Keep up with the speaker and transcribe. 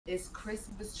It's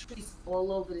Christmas trees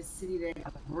all over the city. They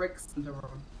got bricks in the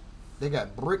room. They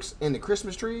got bricks in the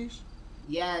Christmas trees?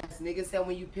 Yes, niggas said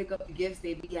when you pick up the gifts,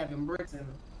 they be having bricks in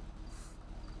them.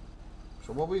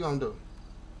 So what we gonna do?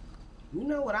 You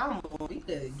know what I'm on. We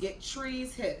could get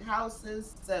trees, hit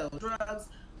houses, sell drugs.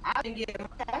 I've been getting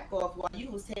my pack off while you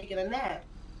was taking a nap.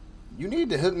 You need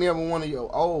to hook me up with one of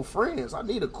your old friends. I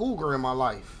need a cougar in my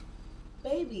life.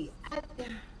 Baby,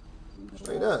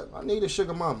 Straight up. I need a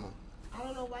sugar mama. I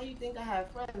don't know why you think I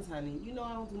have friends, honey. You know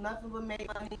I don't do nothing but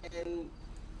make money and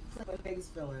play with niggas'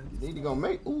 feelings. You need to go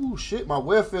make. Ooh, shit. My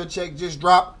welfare check just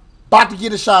dropped. About to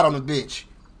get a shot on the bitch.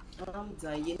 I'm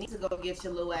done. You need to go get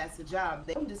your little ass a job.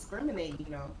 They don't discriminate, you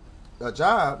know. A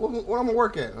job? What I'm gonna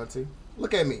work at, auntie?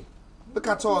 Look at me. Look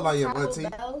how tall I am, auntie.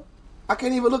 I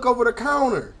can't even look over the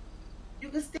counter. You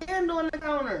can stand on the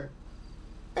counter.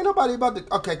 Ain't nobody about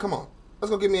to. Okay, come on. Let's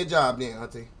go get me a job then,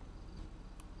 auntie.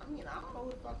 I mean, I don't know who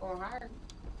the fuck gonna hire me.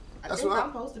 I That's think what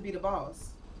I'm supposed to be the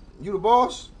boss. You the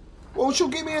boss? Well, won't you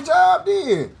give me a job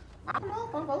then? I don't know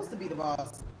if I'm supposed to be the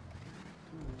boss.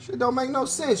 Shit don't make no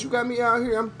sense. You got me out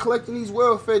here. I'm collecting these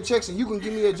welfare checks and you can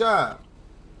give me a job.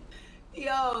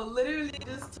 Yo, literally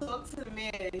just talk to the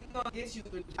man. He gonna get you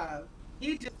a job.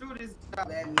 He just threw this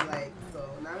job at me like, so,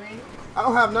 you know what I mean? I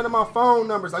don't have none of my phone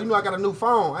numbers. You know I got a new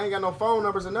phone. I ain't got no phone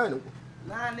numbers or nothing.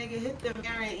 Nah, nigga, hit them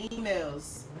Aaron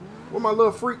emails. Where my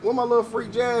little freak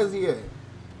Jazzy at?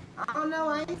 I don't know.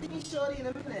 I ain't seen Shorty in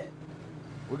a minute.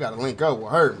 We gotta link up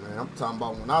with her, man. I'm talking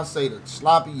about when I say the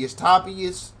sloppiest,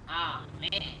 toppiest. Ah,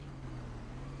 man.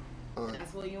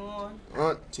 That's what you on?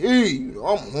 Auntie,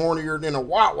 I'm hornier than a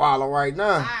Wattwalla right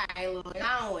now. Alright, look,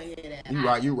 I don't want to hear that.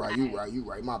 You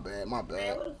right. My bad. Man,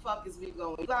 where the fuck is we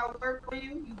going? You got work for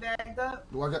you? You bagged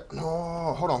up? Do I got? No,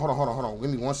 hold on. Give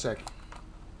me 1 second.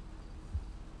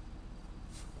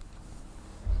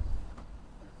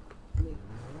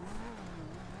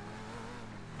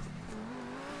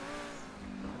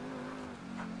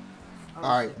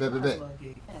 All right, bet.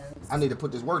 I need to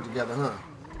put this work together, huh?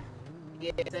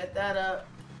 Yeah, set that up.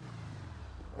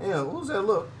 Yeah, who's that?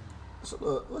 Look,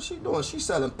 what's she doing? She's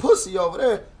selling pussy over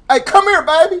there. Hey, come here,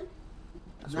 baby.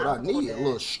 That's what I need. A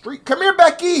little street. Come here,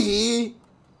 Becky.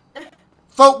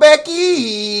 Folk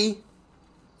Becky.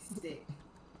 Sick.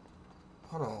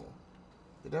 Hold on.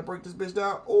 Did that break this bitch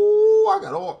down? Oh, I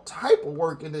got all type of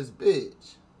work in this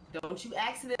bitch. Don't you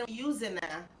accidentally use it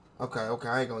now. Okay.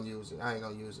 I ain't gonna use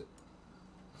it.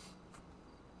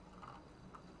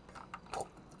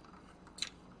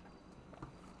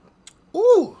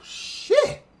 Ooh,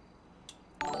 shit.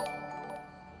 What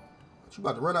you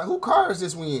about to run out? Who car is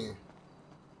this we in?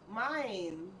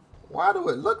 Mine. Why do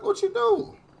it look what you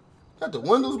do? Got the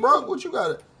windows broke? What you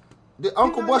got? Did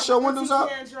Uncle bust your windows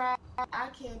out? I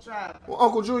can't drive. Where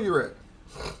Uncle Junior at?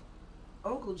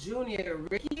 Uncle Junior,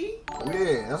 Ricky?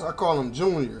 Yeah, that's I call him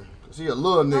Junior. Cause he a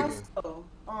little nigga.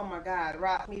 Oh my God,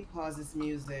 Rock, me pause this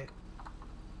music.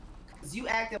 Cause you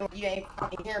acting like you ain't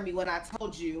fucking hearing me when I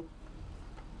told you.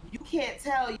 You can't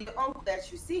tell your uncle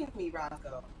that you seen me,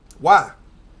 Roscoe. Why?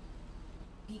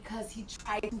 Because he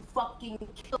tried to fucking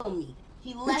kill me.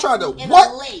 He tried to me in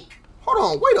what? a lake. Hold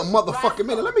on, wait a motherfucking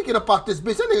minute. Let me get up out this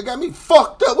bitch. That nigga got me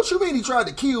fucked up. What you mean he tried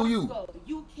to kill you? Roscoe,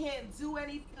 you can't do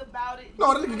anything about it.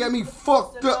 No, that nigga got me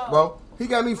fucked up, bro. He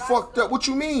got me fucked up. What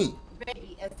you mean?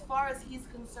 Baby, as far as he's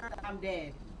concerned, I'm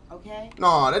dead. Okay?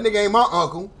 No, that nigga ain't my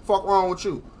uncle. Fuck wrong with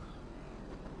you?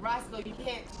 Roscoe, you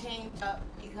can't change up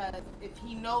because if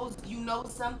he knows you know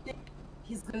something,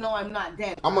 he's gonna know I'm not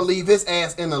dead. I'm gonna leave his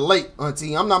ass in the lake,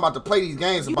 auntie. I'm not about to play these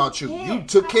games about you. You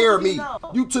took care of me.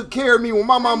 You took care of me when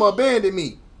my mama abandoned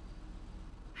me.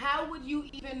 How would you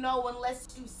even know unless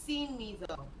you seen me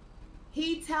though?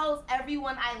 He tells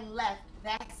everyone I left.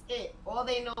 That's it. All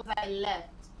they know is I left.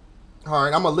 All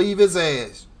right, I'm gonna leave his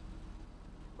ass.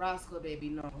 Roscoe, baby,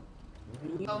 no.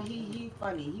 You know he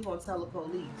funny. He gonna tell the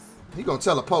police. He gonna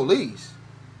tell the police.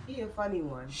 He a funny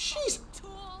one. She's.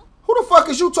 Who the fuck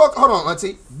is you talking? Hold on,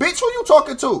 auntie. Bitch, who you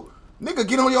talking to? Nigga,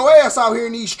 get on your ass out here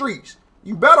in these streets.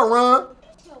 You better run.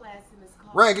 Get your ass in this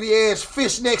car. Raggedy ass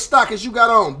fishnet stockings you got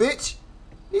on, bitch.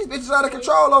 These bitches out of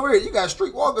control over here. You got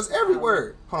streetwalkers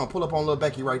everywhere. Hold on, pull up on little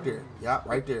Becky right there. Yeah,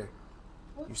 right there.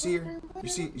 You see her? You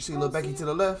see little Becky to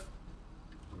the left?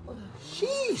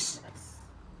 Jeez.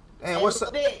 Damn, what's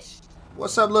up?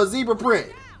 What's up, little zebra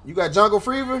print? You got jungle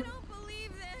fever?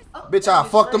 Bitch, I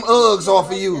fuck them Uggs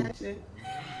off of you.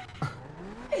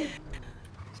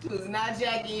 She was not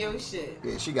jacking your shit.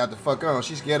 Yeah, she got the fuck on.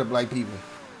 She scared of black people.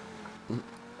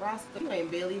 Roscoe, you ain't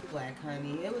barely black,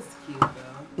 honey. It was cute,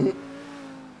 though.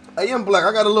 I am black.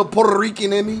 I got a little Puerto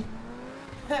Rican in me.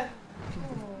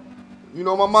 You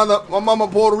know my mama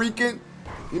Puerto Rican.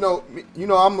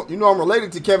 I'm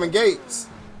related to Kevin Gates.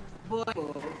 Boy.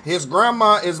 His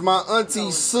grandma is my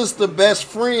auntie's sister, best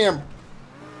friend,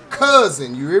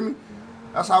 cousin. You hear me?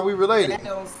 That's how we related. That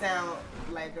don't sound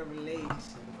like a relation. Bro.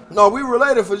 No, we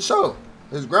related for sure.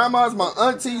 His grandma is my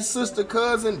auntie's sister,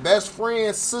 cousin, best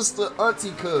friend, sister,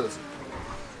 auntie, cousin.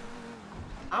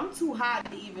 I'm too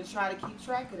hot to even try to keep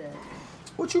track of that.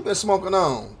 What you been smoking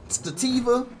on?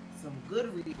 Sativa? Some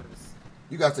good readers.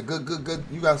 You got some good.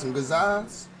 You got some good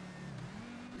eyes?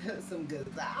 Some good.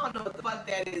 I don't know what the fuck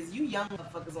that is. You young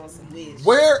motherfuckers on some weird shit.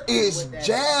 Where is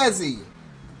Jazzy?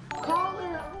 Call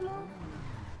her. I don't know.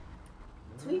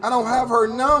 Tweet I don't have her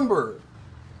number.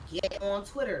 Get on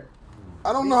Twitter.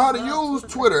 I don't know how to use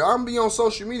Twitter. I'm be on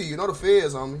social media. You know the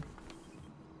feds on me.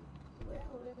 Well,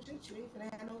 you ain't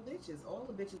finna have no bitches. All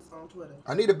the bitches on Twitter.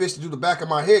 I need a bitch to do the back of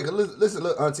my head. Listen,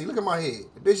 look, auntie, look at my head.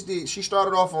 The bitch did. She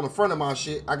started off on the front of my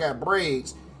shit. I got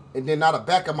braids. And then now the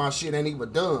back of my shit ain't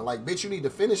even done. Like, bitch, you need to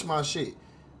finish my shit.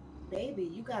 Baby,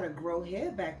 you gotta grow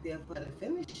hair back there for the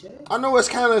finish it. I know it's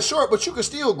kind of short, but you can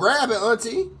still grab it,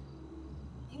 auntie.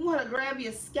 You wanna grab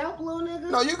your scalp, little nigga?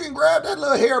 No, you can grab that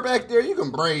little hair back there. You can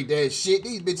braid that shit.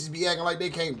 These bitches be acting like they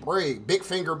can't braid. Big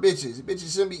finger bitches.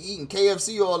 Bitches shouldn't be eating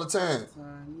KFC all the time.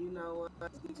 You know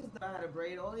what? Bitches know how to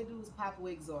braid. All they do is pop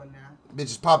wigs on now.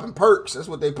 Bitches popping perks. That's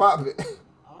what they popping.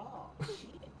 Oh, shit.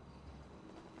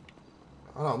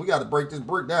 Hold on, we gotta break this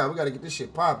brick down. We gotta get this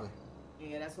shit popping.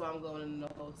 Yeah, that's why I'm going in the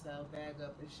hotel, bag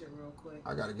up and shit real quick.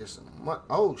 I gotta get some money.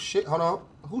 Oh shit, hold on.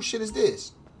 Whose shit is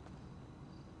this?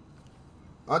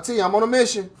 Auntie, I'm on a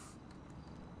mission.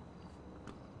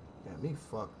 Got me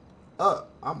fucked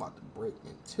up. I'm about to break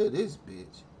into this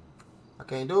bitch. I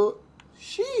can't do it.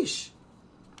 Sheesh.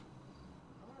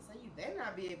 I'm gonna say you better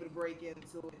not be able to break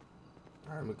into it.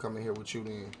 All right, let me come in here with you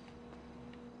then.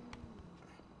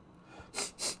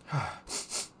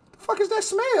 The fuck is that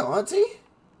smell, auntie?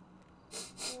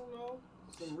 I don't know.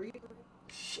 Some reaper.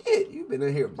 Shit, you been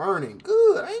in here burning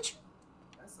good, ain't you?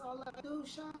 That's all I do,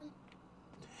 shawty.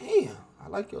 Damn, I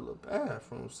like your little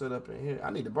bathroom set up in here.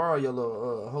 I need to borrow your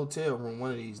little hotel room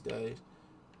one of these days.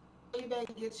 You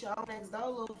better get your own next door,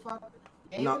 little fucker.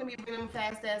 Ain't No. gonna be bringing them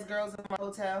fast ass girls in my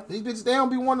hotel. These bitches, they don't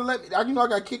be wanting to let me. You know, I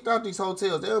got kicked out these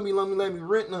hotels. They don't be letting me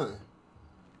rent none.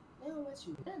 They don't let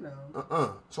you rent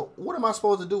them. So what am I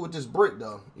supposed to do with this brick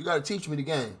though? You gotta teach me the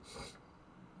game.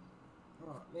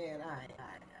 Oh man,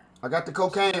 I got the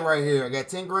cocaine right here. I got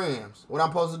 10 grams. What I'm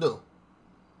supposed to do?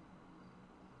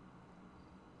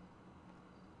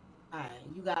 Alright,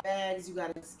 you got bags, you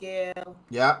got a scale.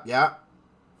 Yeah.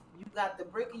 You got the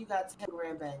brick and you got 10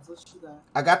 gram bags. What you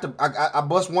got? I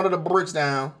bust one of the bricks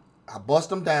down. I bust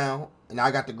them down, and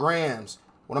I got the grams.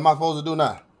 What am I supposed to do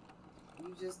now?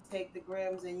 You just take the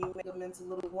grams and you make them into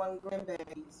little 1 gram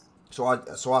bags. So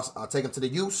I'll take them to the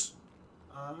use.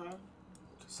 Uh-huh.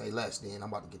 Say less, then. I'm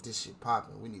about to get this shit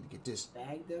popping. We need to get this.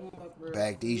 Bag them up.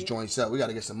 Bag these joints up. We got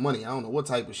to get some money. I don't know what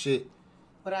type of shit.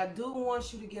 But I do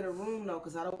want you to get a room, though,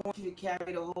 because I don't want you to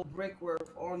carry the whole brickwork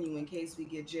on you in case we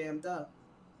get jammed up.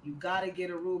 You got to get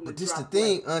a room. But this the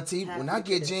thing, auntie. When I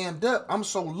get jammed up, I'm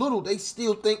so little, they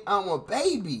still think I'm a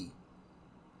baby.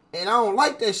 And I don't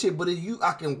like that shit. But if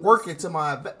I can work it to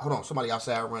my... Hold on. Somebody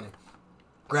outside running.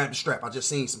 Grab the strap. I just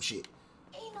seen some shit.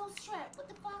 Ain't no strap. What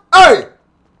the fuck? Hey!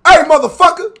 Hey,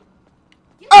 motherfucker!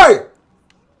 Hey!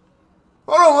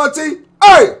 Hold on, auntie.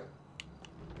 Hey!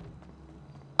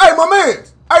 Hey, my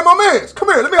mans! Hey, my mans! Come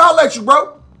here. Let me holler at you,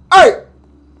 bro. Hey!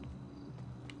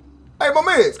 Hey, my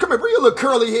mans. Come here. Bring your little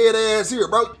curly head ass here,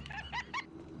 bro.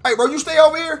 Hey, bro, you stay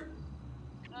over here?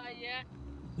 Yeah.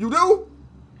 You do?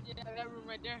 Yeah, that room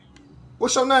right there.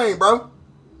 What's your name, bro?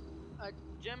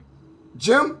 Jim.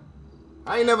 Jim?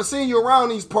 I ain't never seen you around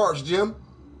these parts, Jim.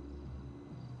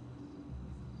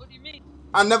 What do you mean?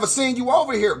 I never seen you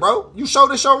over here, bro. You show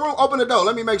this your room? Open the door.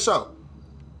 Let me make sure.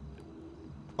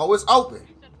 Oh, it's open.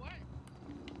 You said what?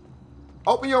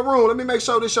 Open your room. Let me make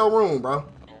sure this your room, bro.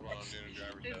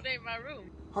 This ain't my room.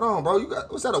 Hold on, bro. You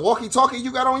got what's that? A walkie-talkie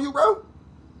you got on you, bro?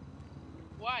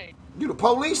 Why? You the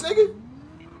police, nigga?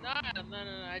 No.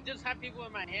 I just have people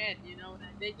in my head, you know.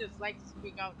 They just like to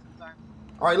speak out sometimes.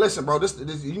 All right, listen, bro. This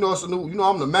you know it's a new. You know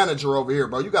I'm the manager over here,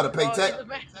 bro. You gotta pay tax.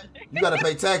 You gotta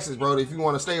pay taxes, bro, if you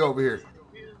want to stay over here.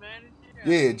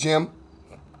 Yeah, Jim.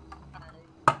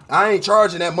 I ain't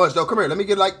charging that much though. Come here. Let me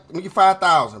get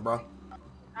 5,000, bro.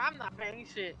 I'm not paying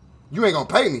shit. You ain't gonna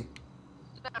pay me.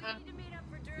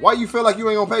 Why you feel like you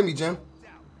ain't gonna pay me, Jim?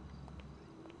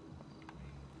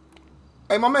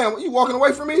 Hey, my man, you walking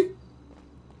away from me?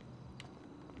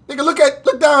 Nigga,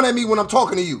 look down at me when I'm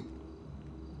talking to you.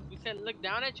 You said look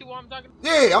down at you while I'm talking?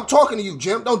 Yeah, I'm talking to you,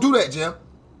 Jim. Don't do that, Jim.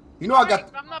 You know I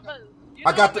got. I'm not. You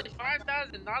I know got how much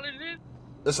 $5,000 is?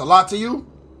 It's a lot to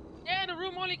you? Yeah, the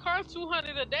room only costs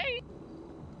 $200 a day.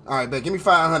 All right, bet. Give me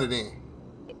 500 then.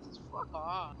 Fuck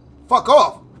off. Fuck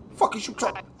off. Fuck is you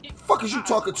talking? Fuck is you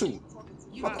talking to?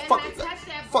 Motherfucker,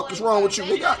 fuck is wrong with you,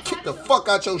 nigga? I kick the fuck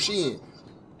out your shin.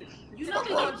 You know we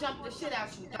gonna jump the shit out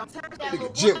you. Don't touch that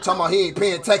Nigga Jim talking about he ain't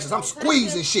paying taxes. I'm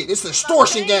squeezing shit. It's an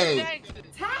extortion game.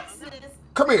 Taxes?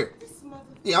 Come here.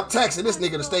 Yeah, I'm taxing this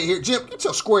nigga to stay here. Jim, get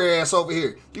your square ass over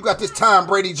here. You got this Tom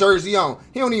Brady jersey on.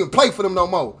 He don't even play for them no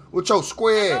more with your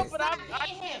square ass. Stop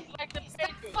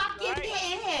fucking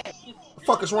hitting him. The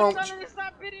fuck is wrong with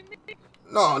you?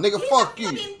 No, nigga, fuck you.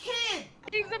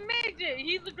 He's a midget.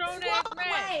 He's a grown ass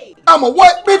man. I'm a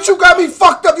what, bitch? You got me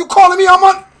fucked up. You calling me? I'm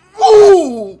a...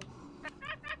 Ooh.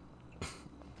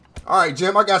 All right,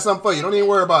 Jim, I got something for you. Don't even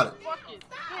worry about it.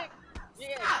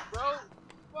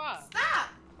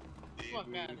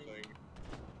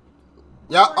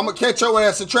 Yeah, I'm gonna catch your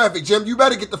ass in traffic, Jim. You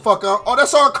better get the fuck out. Oh,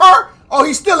 that's our car? Oh,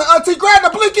 he's stealing. Auntie, grab the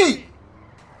blicky.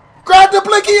 Grab the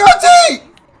blicky, Auntie.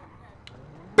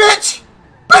 Bitch.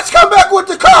 Bitch, come back with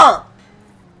the car.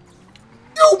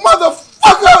 You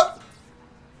motherfucker.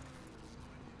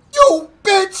 You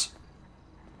bitch.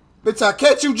 Bitch, I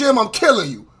catch you, Jim, I'm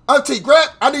killing you. Auntie,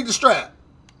 grab. I need the strap.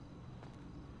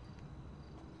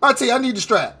 Auntie, I need the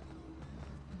strap.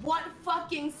 What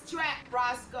fucking strap,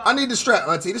 Roscoe? I need the strap,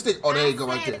 Auntie. This thing. Oh, there you go,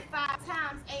 right there. 5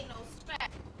 times, ain't no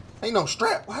strap. Ain't no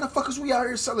strap. Why the fuck is we out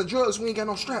here selling drugs? We ain't got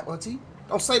no strap, Auntie.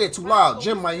 Don't say that too loud.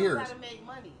 Jim might hear us.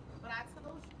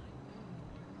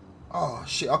 Oh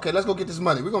shit. Okay, let's go get this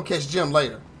money. We're gonna catch Jim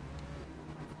later.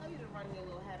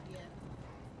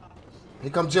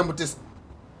 Here come Jim with this.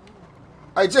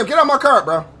 Hey Jim, get out my car,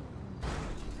 bro.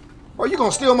 Bro, you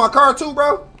gonna steal my car too,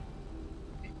 bro?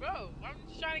 Bro, I'm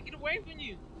just trying to get away from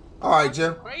you. All right,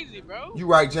 Jim. Crazy, bro. You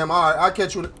right, Jim. All right, I'll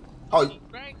catch you. Oh.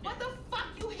 What the fuck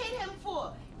you hit him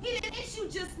for? He didn't hit you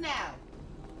just now.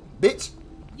 Bitch.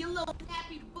 You little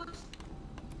happy bush.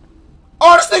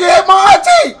 Oh, this nigga hit my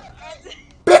auntie.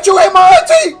 Bitch, you hit my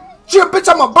auntie. Jim, bitch,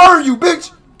 I'ma burn you,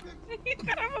 bitch.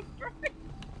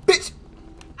 Bitch.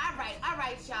 All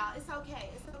right, y'all. It's okay.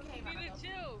 It's okay, right?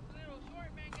 Chill. Little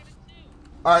short man, get a chill.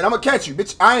 All right, I'ma catch you,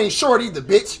 bitch. I ain't short either,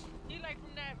 bitch. He's like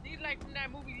from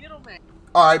that movie Little Man.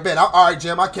 All right, bet. All right,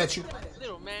 Jim, I'll catch you.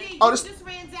 Little man. See, oh, you this just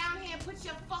ran down here and put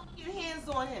your fucking hands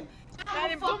on him. I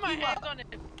didn't put my hands on him.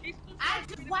 I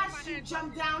just watched you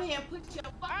jump down here and put your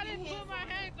fucking hands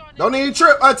on him. Don't even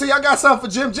trip, auntie. I got something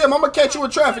for Jim. Jim, I'm gonna catch you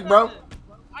in traffic, bro.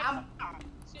 Stop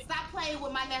playing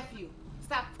with my nephew.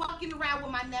 Stop fucking around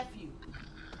with my nephew.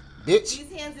 Bitch.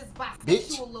 These hands is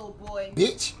bisexual, little boy.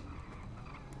 Bitch.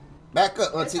 Back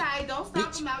up, auntie. That's right. Don't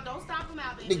stop him out. Don't stop him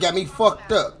out, baby. They got me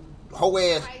fucked up. Whole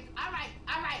ass. All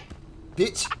right.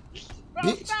 Bitch. Bro,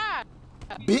 bitch. Stop.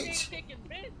 Bitch.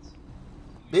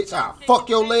 Bitch, I'll fuck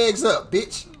your legs up,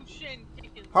 bitch.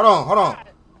 Hold on.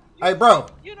 Hey, bro.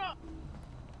 You know,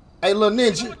 hey, little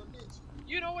ninja.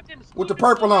 You know what them with the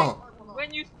purple on.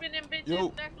 When you spin them bitches,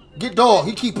 yo, get dog.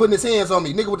 He keep putting his hands on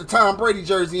me. Nigga with the Tom Brady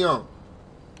jersey on.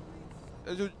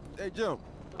 Hey, Jim.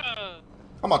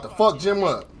 I'm about to fuck Jim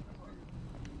up.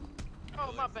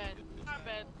 Oh, my bad. My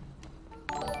bad.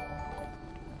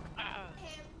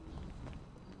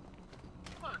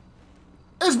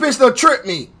 This bitch done tripped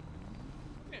me.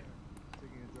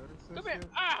 Come here.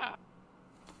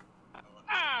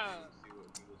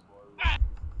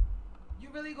 You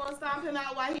really gonna stomp him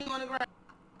out while he on the ground?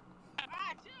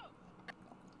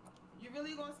 You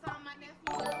really gonna stomp my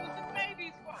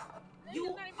nephew?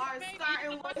 You are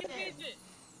starting with this.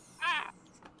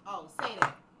 Oh, say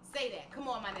that. Say that. Come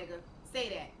on, my nigga. Say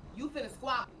that. You finna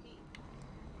squat with me.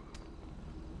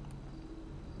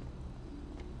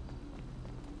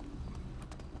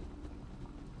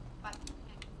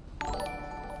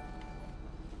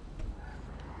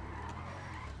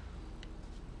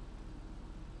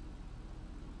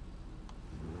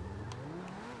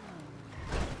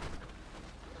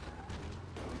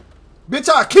 Bitch,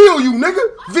 I'll kill you, nigga.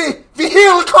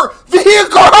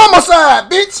 Vehicle homicide,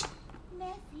 bitch.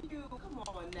 Nephew, come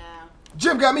on now.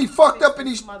 Jim got me fucked up in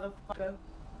these... Motherfucker.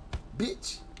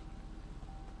 Bitch.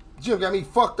 Jim got me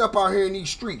fucked up out here in these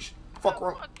streets. Fuck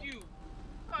wrong. Fuck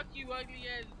you, ugly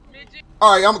ass midget.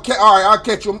 Alright, I'll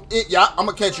catch you. Yeah, I'm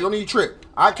gonna catch you. Don't need trip.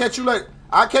 I'll catch you later.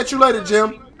 I'll catch you later,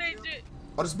 Jim.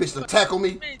 Oh, this bitch done tackle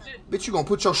me. Bitch, you gonna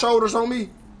put your shoulders on me?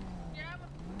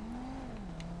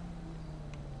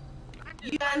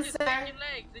 You done, sir?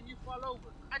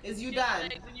 Is you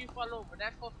done? And you fall over.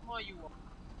 That's how small you are.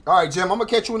 Alright, Jim, I'm gonna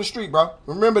catch you in the street, bro.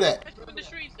 Remember that. Catch you in the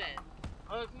streets then.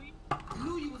 Ugly.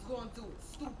 Knew you was going through it,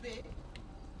 stupid.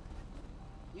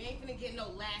 You ain't finna get no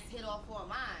last hit off on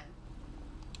mine.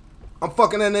 I'm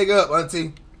fucking that nigga up,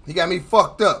 auntie. He got me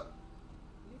fucked up.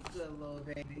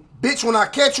 Bitch, when I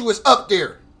catch you, it's up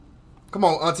there. Come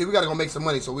on, auntie. We gotta go make some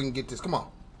money so we can get this. Come on.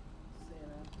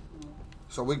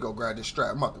 So we go grab this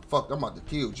strap. I'm about to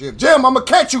kill Jim. Jim, I'ma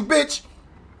catch you, bitch.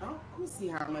 Oh, let me see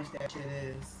how much that shit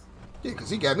is. Yeah, cause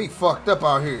he got me fucked up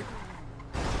out here.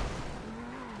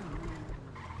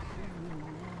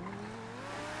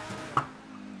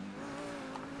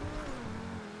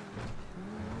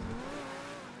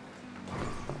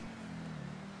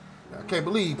 I can't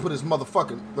believe he put his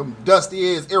motherfucking them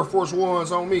dusty ass Air Force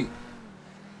Ones on me.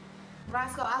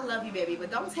 Roscoe, I love you, baby,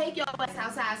 but don't take your ass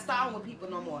outside starting with people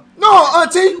no more. No,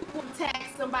 auntie. You will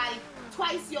attack somebody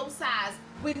twice your size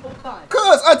with no gun.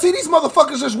 Cuz, auntie, these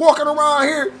motherfuckers just walking around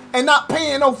here and not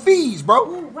paying no fees, bro.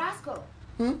 Ooh, Roscoe.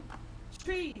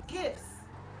 Trees, gifts.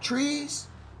 Trees?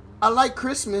 I like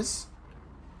Christmas.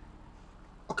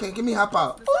 Okay, give me hop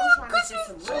out. Ooh,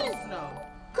 Christmas trees.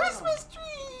 Christmas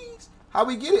trees. How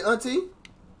we get it, auntie?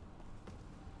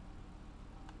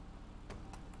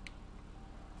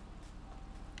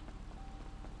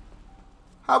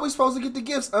 How we supposed to get the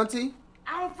gifts, auntie?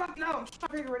 I don't fucking know. I'm trying to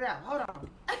figure it out. Hold on.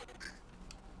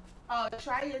 Oh,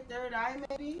 try your third eye,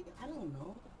 maybe? I don't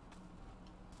know.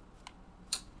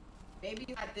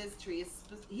 Maybe not this tree.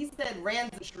 He said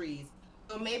random trees.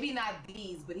 So maybe not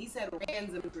these, but he said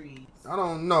random trees. I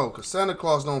don't know, because Santa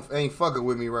Claus ain't fucking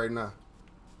with me right now.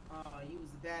 Oh, you was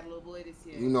a bad little boy this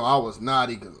year. You know, I was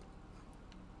naughty, because...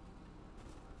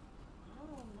 I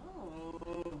don't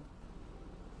know.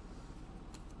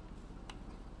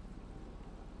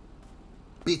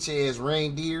 Bitch ass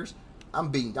reindeers.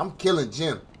 I'm killing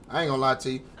Jim. I ain't gonna lie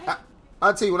to you.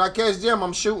 I tell you, when I catch Jim,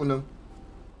 I'm shooting him.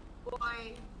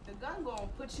 Boy, the gun gonna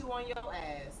put you on your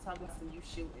ass talking about some you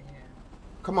shooting him.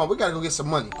 Come on, we gotta go get some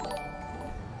money.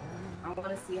 I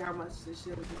wanna see how much this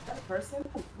shit is. Is that a person?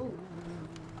 Ooh.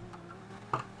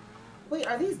 Wait,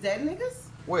 are these dead niggas?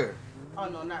 Where? Oh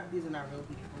no, these are not real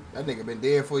people. That nigga been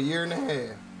dead for a year and a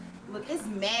half. Look, it's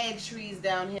mad trees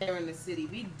down here in the city.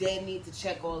 We dead need to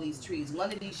check all these trees.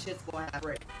 One of these shits gonna have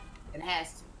break. It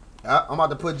has to. I'm about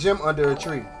to put Jim under a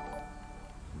tree.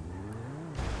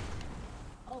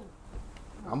 Oh.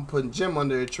 I'm putting Jim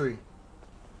under a tree.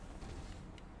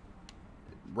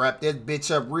 Wrap that bitch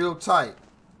up real tight.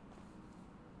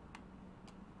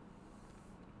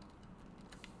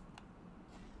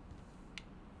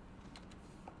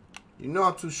 You know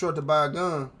I'm too short to buy a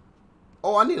gun.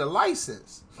 Oh, I need a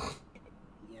license.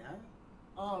 Yeah.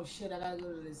 Oh shit, I gotta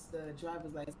go to this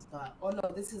driver's license spot. Oh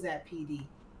no, this is at PD.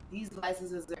 These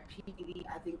licenses are PD.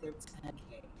 I think they're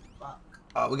 10K. Fuck.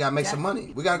 Oh, we gotta make some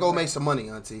money. We gotta go make some money,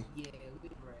 auntie. Yeah, we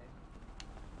need bread.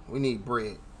 We need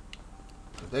bread.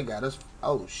 They got us.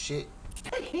 Oh shit.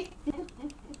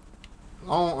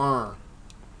 Long arm.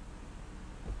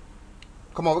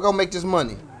 Come on, we're gonna make this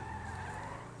money.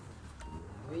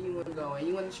 Where you wanna go? And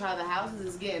you wanna try the houses?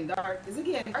 It's getting dark. Is it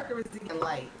getting dark or is it getting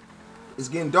light? It's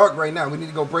getting dark right now. We need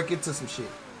to go break into some shit.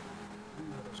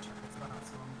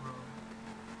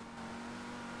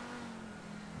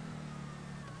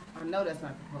 I know that's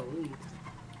not the police.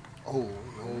 Oh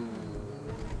no.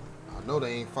 I know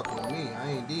they ain't fucking with me.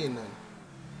 I ain't did nothing.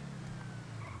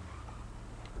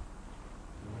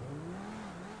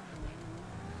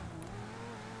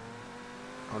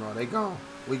 Oh no, they gone.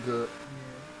 We good.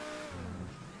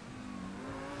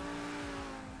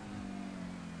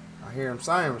 I hear them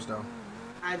sirens though.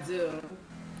 I do.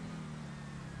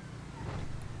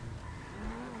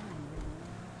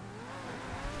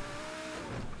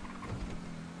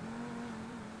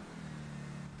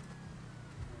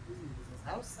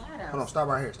 Outside. Hold on, stop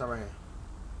right here. Stop right here.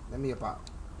 Let me up out.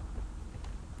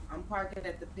 I'm parking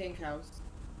at the pink house.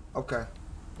 Okay.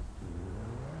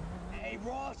 Hey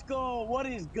Roscoe, what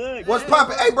is good? What's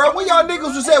poppin'? Hey, bro, where y'all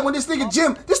niggas was at when this nigga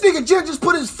Jim just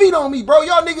put his feet on me, bro?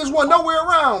 Y'all niggas wasn't nowhere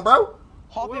around, bro.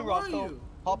 Hop in, Roscoe.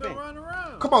 Hop in.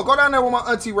 Come on, go down there with my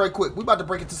auntie right quick. We about to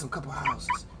break into some couple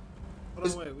houses. Hold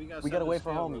on, wait, we gotta wait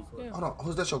for homie. Hold on,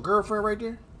 who's that? Your girlfriend right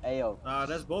there? Hey yo.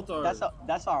 That's both our.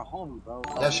 That's our homie, bro.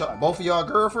 That's both of y'all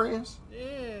girlfriends?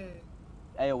 Yeah.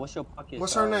 Hey yo, what's your pocket?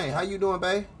 What's her name? How you doing,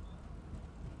 babe?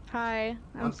 Hi,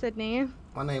 I'm Sydney.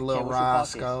 My name Lil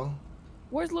Roscoe.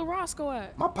 Where's Lil Roscoe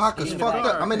at? My pocket's fucked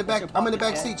up. I'm in the back. I'm in the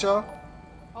back seat, y'all.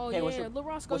 Oh hey, yeah, Lil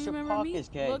Roscoe. You remember me?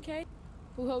 Lil K,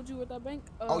 who held you at that bank?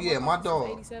 Oh yeah, my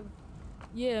dog. 87.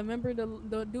 Yeah, remember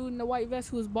the dude in the white vest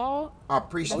who was bald? I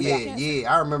appreciate.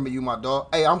 Yeah, I remember you, my dog.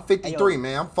 Hey, I'm 53,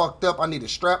 man. I'm fucked up. I need a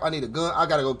strap. I need a gun. I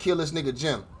gotta go kill this nigga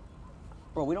Jim.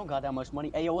 Bro, we don't got that much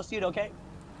money. Hey yo, what's it? Okay.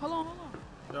 Hold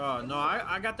on. No,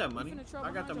 I got that money.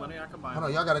 I got the money. I can buy it. Hold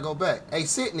on, y'all gotta go back. Hey,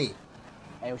 Sydney.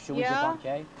 Hey, should we jump on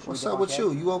K? What's up with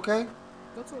you? You okay?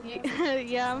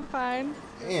 Yeah, I'm fine.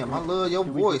 Damn, I love your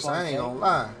voice. I ain't gonna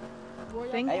lie.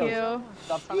 Thank you.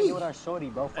 Stop trying to get with our shorty,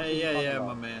 bro. Hey, yeah,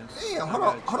 my man. Damn,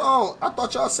 hold on. I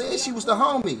thought y'all said she was the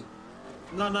homie.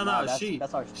 No.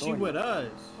 That's our she with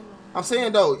us. I'm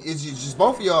saying though, it's just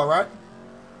both of y'all, right?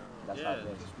 That's Yeah,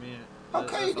 just me.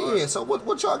 Okay then. So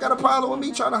what y'all got a problem with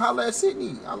me trying to holler at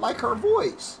Sydney? I like her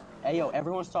voice. Hey yo,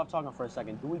 everyone stop talking for a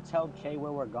second. Do we tell Kay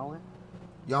where we're going?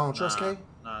 Y'all don't trust Kay?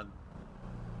 Nah.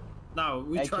 No,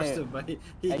 we Hey, trust Kay. him, but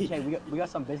Hey Kay, we got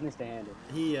some business to handle.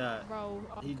 he Bro,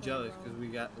 jealous because we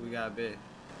got a bid.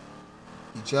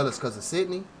 You jealous because of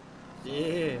Sydney?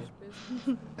 Yeah.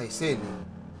 Hey Sydney,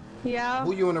 Yeah.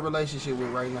 who you in a relationship with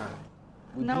right now?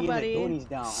 We Nobody. beating the goonies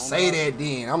down. Say that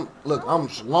then. I'm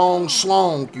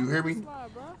schlong. You hear me?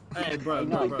 Hey, bro, Hey,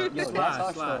 no, bro. yo, that's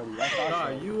our Slide. story. That's our Dog,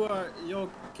 story. you are your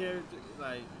character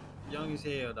like young as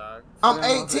hell, dog. I'm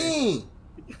 18.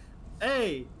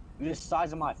 Hey. You the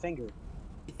size of my finger.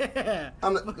 Yeah.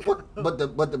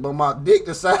 But my dick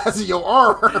the size of your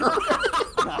arm.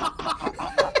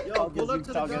 Yo, pull up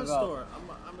to the gun store. I'm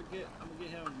gonna get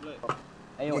him a blick.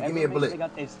 Hey yo, give me a everybody blick. they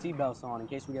got their seatbelts on in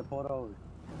case we get pulled over.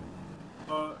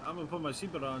 I'm gonna put my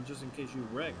seatbelt on just in case you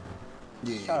wreck.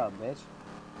 Yeah. Shut up, bitch.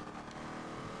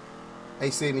 Hey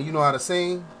Sydney, you know how to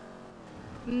sing?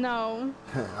 No.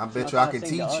 I bet you I can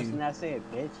teach you. And that's it,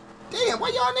 bitch. Damn, why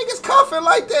y'all niggas cuffing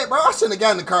like that, bro? I shouldn't have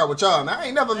got in the car with y'all, man. I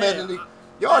ain't never met any.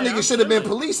 Y'all niggas should have been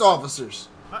police officers.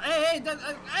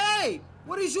 Hey,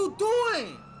 what is you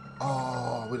doing?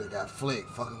 Oh, we done got flicked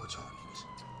fucking with y'all niggas.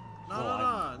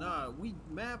 No. We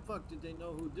mad fuck did they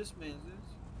know who this man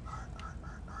is? Alright.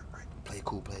 Play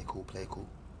cool.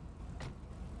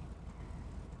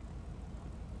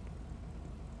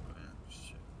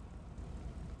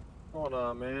 Hold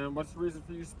on, man. What's the reason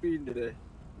for you speeding today?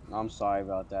 I'm sorry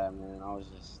about that, man.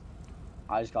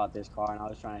 I just got this car and I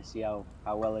was trying to see how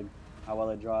well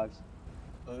it drives.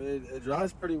 It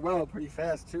drives pretty well, pretty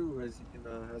fast too, as you can,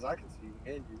 as I can see,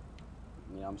 and you.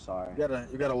 Yeah, I'm sorry.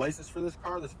 You got a license for this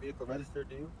car? This vehicle registered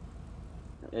to you?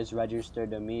 It's registered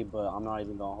to me, but I'm not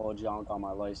even gonna hold you. I don't got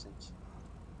my license.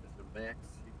 Mr. Max,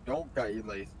 you don't got your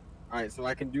license. Alright, so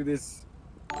I can do this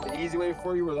the easy way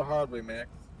for you or the hard way, Max.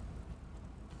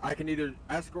 I can either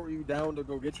escort you down to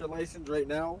go get your license right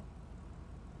now,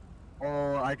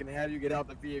 or I can have you get out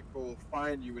the vehicle,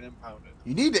 find you, and impound it.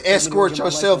 You need to escort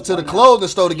yourself to the clothing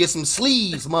store to get some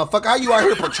sleeves, motherfucker. How you out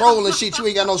here patrolling shit? You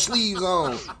ain't got no sleeves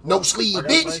on. No sleeve, I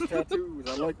got bitch. nice tattoos.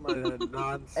 I like my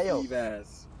non-sleeve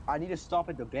ass. I need to stop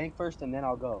at the bank first and then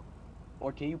I'll go.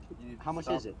 Or can you how much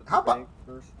is it? How about?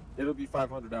 It'll be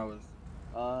 $500.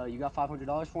 You got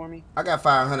 $500 for me? I got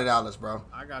 $500, bro.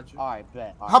 I got you. All right,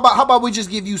 bet. How about we just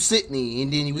give you Sydney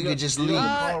and then we could just leave?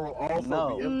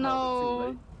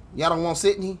 No. Y'all don't want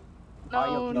Sydney? No.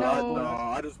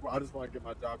 I just want to get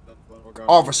my job done.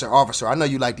 Officer, I know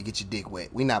you like to get your dick wet.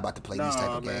 We not about to play these type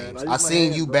of games. I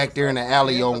seen you back there in the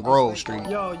alley on Grove Street.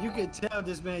 Yo, you can tell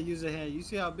this man use a hand. You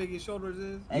see how big his shoulders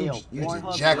is? You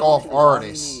just jack off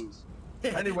artist.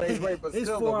 Anyways, wait, but His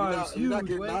still, forearm's you're not huge,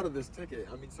 getting wait. out of this ticket.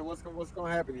 I mean, so what's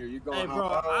gonna happen here? You going? Hey,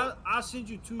 bro, I'll send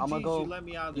you 2 G's. You let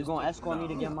me out of this. You gonna escort me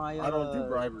to get my? I don't do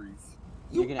briberies.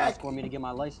 You're gonna escort me to get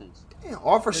my license. Damn,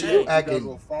 officer, you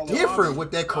acting different with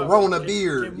that Corona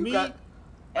beard. You got.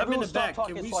 I'm in the Stop back.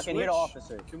 talking Can we so I can switch? hear the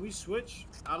officer. Can we switch?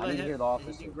 I'll I let need to hear the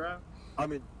officer. He can grab. I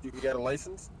mean, you got a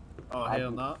license? Oh,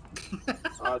 hell no.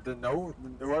 Then no.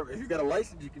 If you got a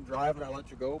license, you can drive and I'll let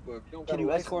you go. But if you don't got Can you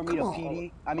a license, escort me to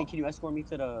PD? I mean, can you escort me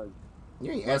to the?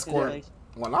 You ain't escort.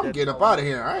 Well, I'm getting up out of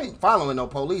here. I ain't following no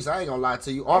police. I ain't gonna lie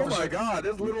to you, officer. Oh my God,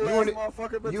 this little ass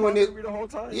motherfucker been you talking and to me the whole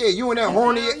time. Yeah, you and that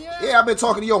horny. Yeah, I've been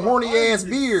talking to your horny ass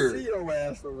beard. See your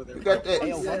ass over there. You got that.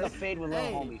 Hey, run the fade with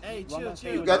little homie. Hey,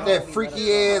 chill. You got that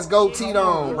freaky ass goatee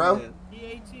on, bro. He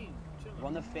 18.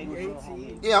 Run the fade with little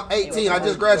homie. Yeah, I'm 18. I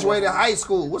just graduated high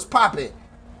school. What's poppin'?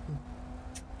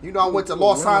 You know I went to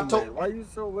Los Santos. Why you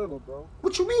so little, bro?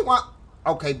 What you mean? Why?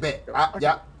 Okay, bet.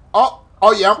 Yeah.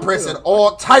 Oh yeah, I'm pressing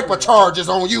all type of charges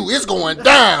on you. It's going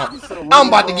down. I'm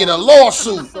about to get a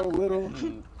lawsuit. So little.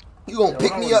 You gonna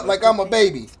pick me up like I'm a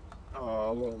baby?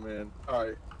 Oh, little man. All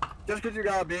right. Just because you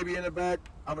got a baby in the back,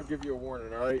 I'm gonna give you a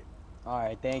warning. All right. All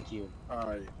right, thank you. All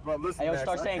right. But listen, Hey, yo, Max,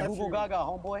 start saying I Google catch Gaga,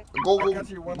 homeboy.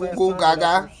 Google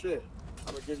Gaga. Shit.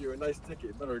 I'm gonna give you a nice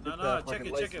ticket. Better get No, that check fucking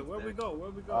it. license, Where we man.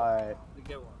 go? All right. We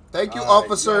get one. Thank you, All right,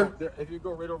 officer. if you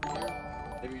go right over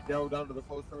here, if you go down to the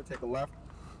clothes store, take a left.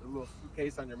 There's a little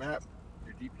suitcase on your map,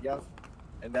 your GPS,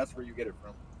 and that's where you get it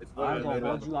from. It's I'm literally gonna right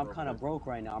hold on you. the I'm floor. kind of broke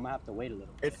right now. I'm gonna have to wait a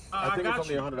little. I think it's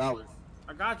only $100.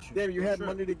 I got you. Damn, you had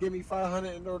money to give me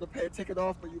 $500 in order to pay a ticket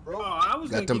off, but you broke. Oh, I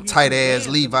was Got them tight ass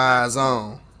Levi's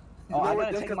on. You know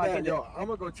what? Just 'cause that, yo, I'm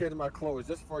gonna go change my clothes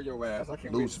just for your ass. I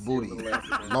can't Loose wait to see booty, your little ass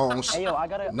again. long, Hey, yo, I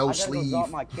gotta no go sleeve. drop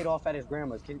my kid off at his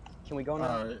grandma's. Can we go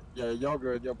now? All right, yeah, y'all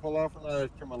good. Yo, pull off and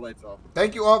turn my lights off.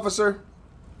 Thank you, officer.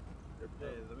 Hey,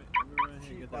 let me run here and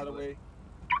Chief, get by that the boy. way.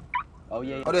 Oh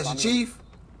yeah. Oh, that's the chief.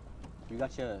 You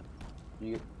got your.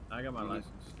 I got my license.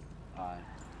 Alright.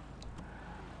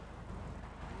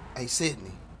 Hey,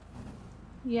 Sydney.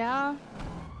 Yeah.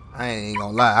 I ain't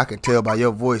gonna lie. I can tell by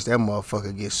your voice that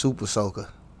motherfucker get super soaker.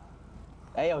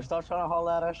 Hey, yo, stop trying to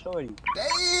holler at our shorty.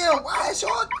 Damn, why is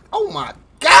your... Oh, my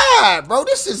God, bro.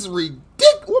 This is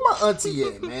ridiculous. Where my auntie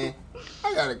at, man?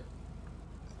 I gotta...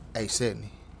 Hey,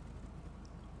 Sydney.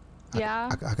 Yeah.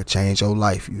 I could change your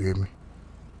life, you hear me?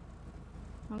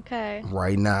 Okay.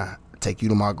 Right now. Take you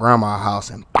to my grandma's house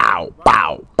and bow,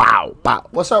 bow, bow, bow.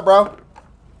 What's up, bro?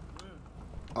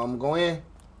 Go in.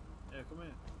 Yeah, come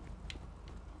in.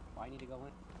 Why you need to go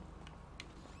in?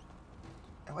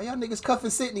 Why y'all niggas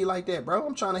cuffing Sydney like that, bro?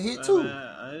 I'm trying to hit, too.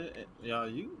 Y'all,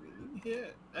 you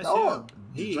hit. That's No, him.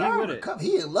 He with with it.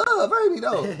 He in love, ain't he,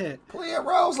 though? Playing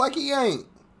roles like he ain't.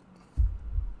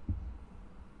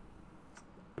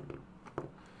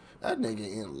 That nigga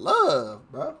in love,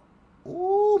 bro.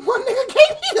 Ooh, my nigga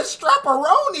gave me the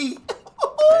strapperoni.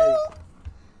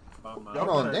 Hold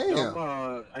on, damn.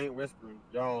 I ain't whispering.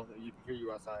 Y'all, you can hear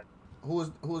you outside. Who is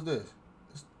this?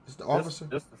 It's the officer?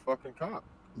 This the fucking cop.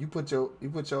 You put your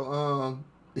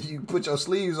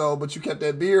sleeves on, but you kept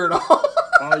that beard on.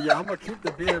 Oh yeah, I'm gonna keep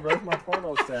the beard, bro. It's my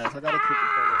porno stash. I gotta keep the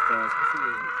porno stash.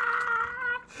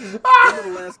 This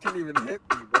little ass can't even hit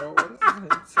me, bro. What is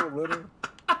this? It's so little.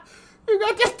 You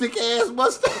got that thick ass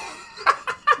mustache.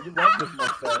 You love this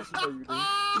mustache. You know you do.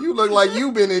 You look like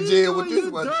you been in jail with this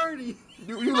one. Dirty.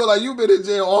 You look like you been in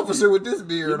jail, officer, with this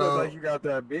beard You look on. like you got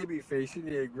that baby face. You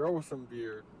need to grow some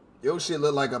beard. Your shit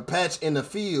look like a patch in the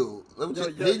field.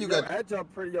 Then you got edge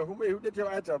up pretty. Yo, who did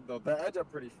your edge up though? That edge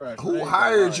up pretty fresh. Who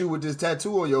hired you with this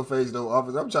tattoo on your face though,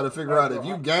 officer? I'm trying to figure out if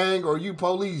you gang or you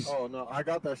police. Oh no, I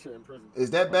got that shit in prison. Is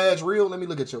that badge real? Let me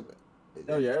look at your badge.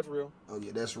 Oh yeah, it's real. Oh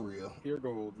yeah, that's real. Pure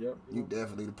gold. Yep. You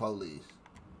definitely the police.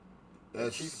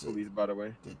 That's chief police, by the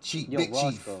way. The chief, Yo, big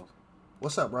chief. Roscoe.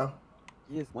 What's up, bro?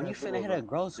 Yes, When you finna hit a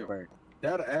growth spurt?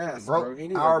 That ass, bro.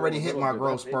 He I already hit my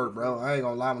growth spurt, bro. I ain't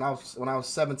gonna lie. When I was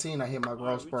 17, I hit my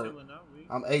growth spurt.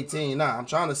 I'm 18 now. I'm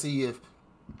trying to see if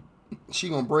she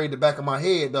gonna braid the back of my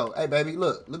head though. Hey, baby,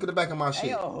 look at the back of my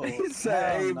shit. He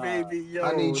said, "Hey, baby, yo."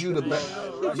 I need you to back.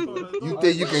 You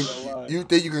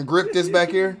think you can grip this back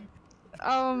here?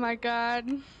 Oh my God.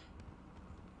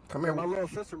 Come here. My little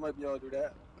sister might be able to do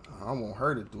that. I want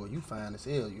her to do it. You fine as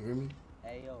hell. You hear me?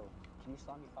 Hey yo, can you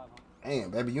stop me 500?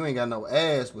 Damn, baby, you ain't got no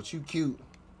ass, but you cute.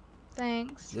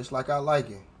 Thanks. Just like I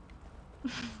like it.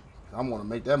 I want to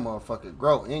make that motherfucker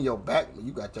grow in your back.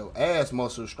 You got your ass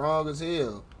muscle strong as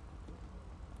hell.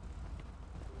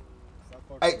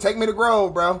 Hey, take me to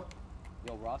Grove, bro.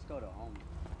 Yo, Roscoe to home.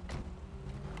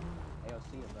 Hey, yo,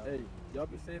 see you, bro. Hey, y'all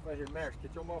be safe out here, Max.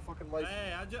 Get your motherfucking license.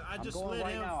 Hey, I just I'm going slid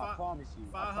right him now, I promise you.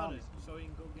 500 so he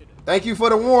can go get it. Thank you for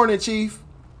the warning, Chief.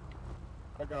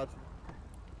 I got you.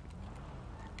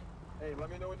 Hey,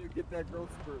 let me know when you get that growth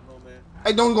spurt, no man.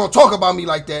 Hey, don't gonna talk about me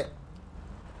like that.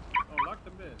 Oh, lock the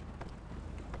bed.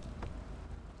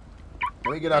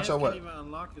 Let me get out your way. Can't even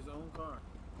unlock his own car.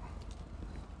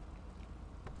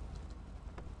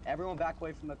 Everyone back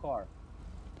away from the car.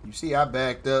 You see, I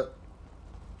backed up.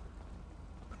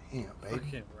 Damn, baby.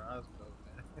 Fucking Roscoe,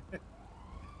 man.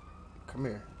 Come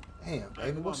here. Damn,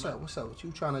 baby. What's up? What's up? What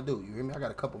you trying to do? You hear me? I got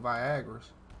a couple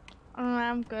Viagras.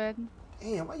 I'm good.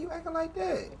 Damn, why you acting like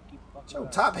that? Your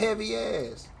top heavy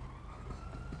ass.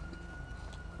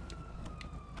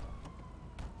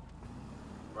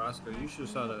 Roscoe, you should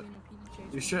saw the.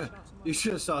 You should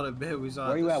have saw the bed we saw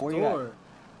Where at you the at? Where you store.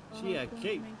 She had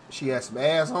cake. She had some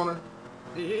ass on her.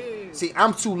 Yeah. See,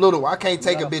 I'm too little. I can't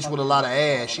take a bitch with a lot of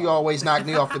ass. She always knock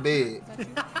me off the bed.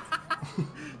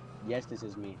 Yes, this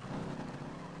is me.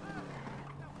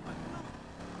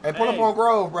 Hey, pull up on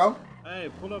Grove, bro. Hey,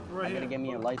 pull up right I here. gotta get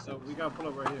me a license. We gotta pull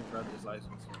up right here and grab this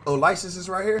license. Oh, license is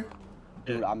right here?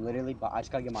 Dude, I'm literally, but I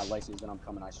just gotta get my license, then I'm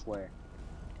coming, I swear.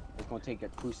 It's gonna take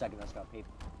 2 seconds, I just gotta pay.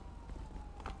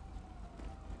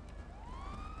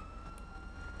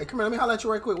 Hey, come here, let me holler at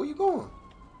you right quick. Where you going?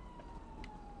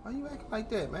 Why you acting like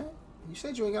that, man? You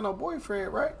said you ain't got no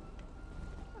boyfriend, right?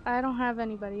 I don't have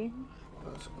anybody.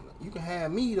 You can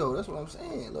have me, though. That's what I'm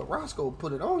saying. Lil Roscoe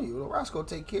put it on you. Lil Roscoe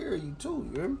take care of you, too.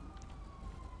 You hear me?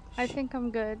 I think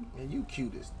I'm good. And you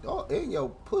cute as dog. And your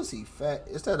pussy fat.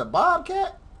 Is that a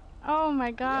bobcat? Oh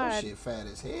my God. Your shit fat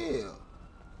as hell.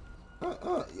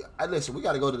 Listen, we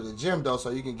gotta go to the gym though, so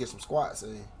you can get some squats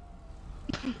in.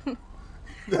 you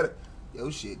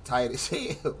Your shit tight as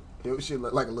hell. Your shit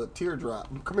look like a little teardrop.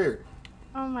 Come here.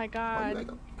 Oh my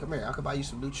God. Come here. I could buy you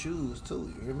some new shoes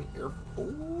too. You hear me?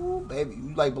 Ooh, baby.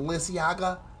 You like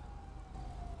Balenciaga?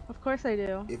 Of course I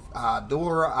do. If I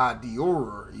adore her, I Dior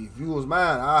her. If you was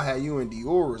mine, I'll have you in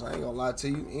Dior's. I ain't gonna lie to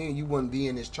you. And you wouldn't be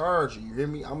in this Charger. You hear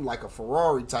me? I'm like a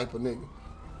Ferrari type of nigga.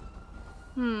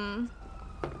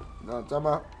 You know what I'm talking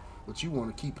about? But you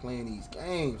want to keep playing these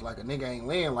games like a nigga ain't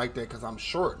laying like that because I'm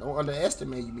short. Don't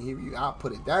underestimate me. Hear you? I'll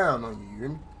put it down on you. You hear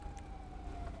me?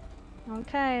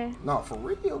 Okay. No, for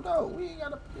real though. We ain't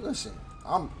gotta listen.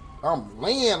 I'm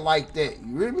laying like that.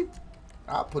 You hear me?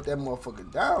 I'll put that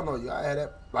motherfucker down on you. I had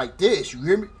that like this. You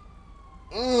hear me?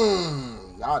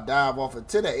 Y'all dive off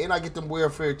into that, and I get them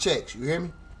welfare checks. You hear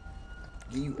me?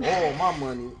 Give you all my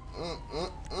money.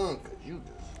 Cause you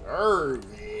deserve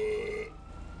it.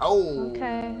 Oh,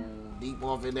 okay. Deep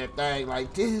off in that thing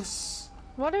like this.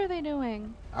 What are they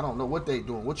doing? I don't know what they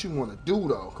doing. What you want to do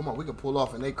though? Come on, we can pull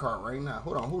off in their car right now.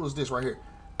 Hold on, who is this right here?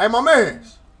 Hey, my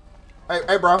mans.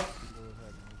 Hey, bro.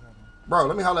 Bro,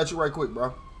 let me holler at you right quick,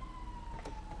 bro.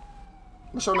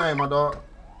 What's your name, my dog?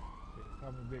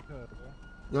 Big Cub,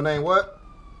 your name what?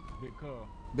 Big Cub.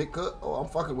 Big Cub? Oh, I'm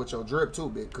fucking with your drip too,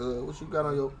 Big Cub. What you got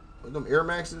on your them Air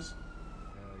Maxes?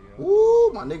 Yeah.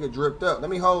 Woo, my nigga dripped up. Let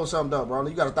me hold something up, bro.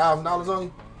 You got $1,000 on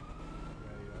you?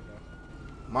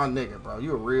 My nigga, bro.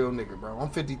 You a real nigga, bro. I'm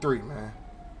 53, man.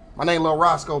 My name Lil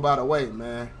Roscoe, by the way,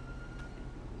 man.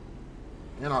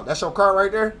 You know, that's your car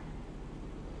right there?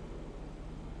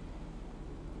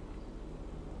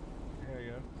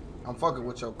 Yeah. I'm fucking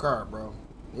with your car, bro.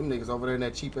 Them niggas over there in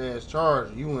that cheap ass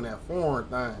Charger. You in that foreign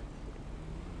thing.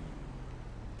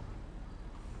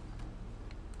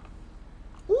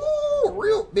 Ooh,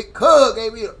 real Big Cug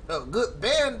gave me a good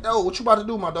bando. What you about to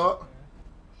do, my dog?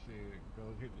 Shit, go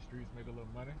hit the streets, make a little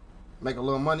money. Make a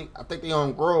little money? I think they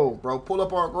on Grove, bro. Pull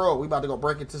up on Grove. We about to go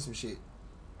break into some shit.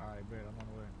 Alright, bet. I'm on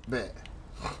the way. Bet.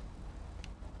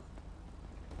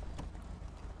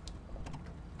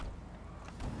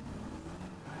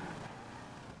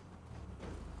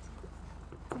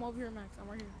 Come over here, Max. I'm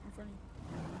right here in front of you.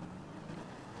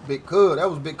 Big Cuz. That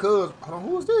was Big Cuz. Hold on,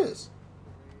 who is this?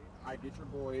 I get your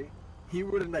boy. He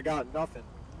wouldn't have got nothing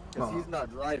because he's not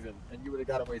driving, and you would have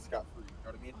got away scot-free. You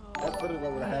know what I mean? That's literally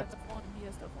what would have happened. He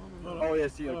has stuff on him. Oh, yeah,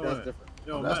 see, that's different.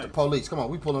 Yo, That's man. the police. Come on,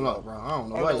 we pulling up, bro. I don't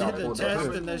know why I y'all did the pulled test up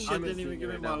and here. that shit didn't even give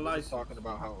me my license. Talking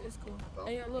about how It's cool.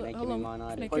 Hey, look, Make hold me on. mine Can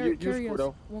ID. they Oh, you carry cool us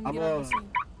though. when we get out of the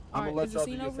scene? I'm gonna let is the y'all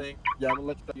do scene your over? thing. Yeah, I'm gonna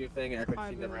let you do your thing and act like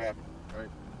Alright, she never good. happened. Alright.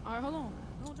 Alright, hold on.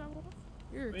 Don't drive over.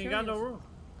 Here, We ain't got no room.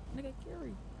 Nigga,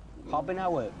 carry. Hop in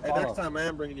that way. Hey, next time I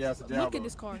am bringing you out to jail. Look at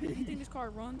this car. You think this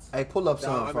car runs? Hey, pull up No,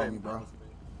 something I for mean, me, bro.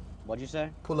 What'd you say?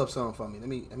 Pull up something for me. Let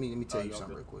me tell you y'all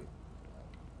something good. real quick.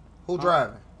 Who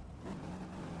driving?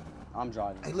 I'm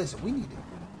driving. Hey, listen, we need to.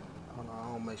 Hold on,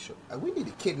 I don't make sure. Hey, we need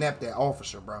to kidnap that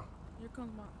officer, bro. Here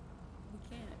comes my. We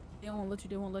can't. They won't let you.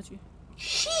 They won't let you.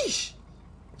 Sheesh.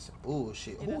 That's some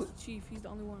bullshit. Yeah, Who that's is? the chief. He's the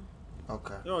only one.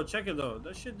 Okay. Yo, check it though.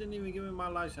 That shit didn't even give me my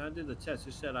license. I did the test.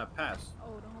 It said I passed.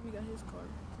 Oh, the homie got his car.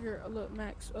 Here, look,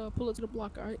 Max. Pull it to the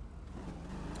block, all right?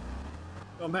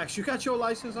 Yo, Max, you got your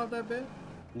license off that bed?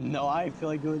 No, I ain't feel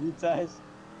like doing the test.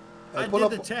 Hey, I pull did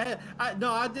up. the test.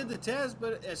 I did the test,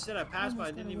 but it said I passed, but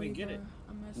I didn't even get it.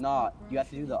 Nah, you have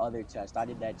to do the other test. I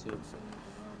did that too.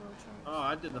 Oh,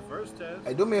 I did the first test.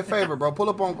 Hey, do me a favor, bro. Pull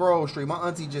up on Grove Street. My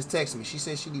auntie just texted me. She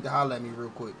said she need to holler at me real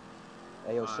quick.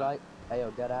 Hey yo, hey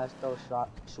yo, dead ass though.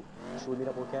 Should we meet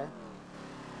up, okay?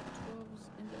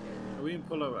 We can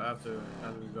pull up after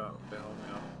we got the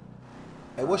homie out.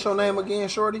 Hey, what's your name again,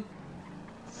 shorty?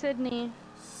 Sydney.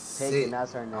 Peyton,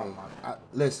 that's her name. Oh my,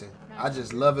 listen, I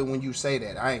just love it when you say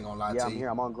that. I ain't gonna lie Yeah, to I'm you. here.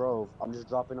 I'm on Grove. I'm just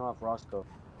dropping off Roscoe.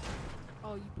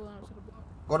 Oh, you pulling out to the block?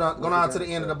 Go down to the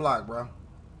end of the block, bro.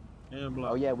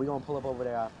 Oh yeah, we gonna pull up over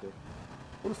there after.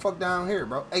 Who the fuck down here,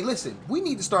 bro? Hey, listen, we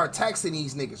need to start taxing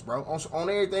these niggas, bro. On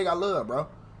everything I love, bro.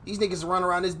 These niggas run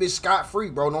around this bitch scot-free,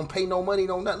 bro. Don't pay no money,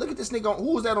 no nothing. Look at this nigga.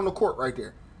 Who was that on the court right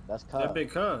there? That's Cub. That big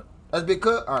cut. That's Big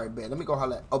Cud? All right, bet. Let me go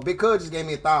holler at. Oh, Big Cud just gave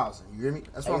me 1,000. You hear me?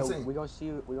 That's what I'm saying. We gonna see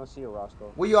you,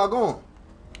 Roscoe. Where y'all going?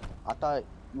 I thought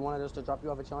you wanted us to drop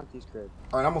you off at your auntie's crib.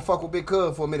 All right, I'm gonna fuck with Big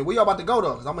Cud for a minute. Where y'all about to go,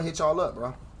 though? Because I'm gonna hit y'all up,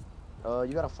 bro.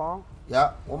 You got a phone?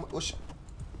 Yeah.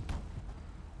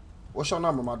 What's your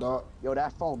number, my dog? Yo,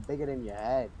 that phone bigger than your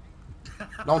head.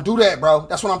 Don't do that, bro.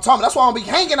 That's what I'm talking about. That's why I'm be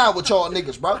hanging out with y'all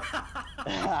niggas, bro.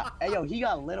 Hey, yo, he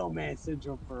got little man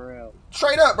syndrome for real.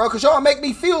 Straight up, bro, because y'all make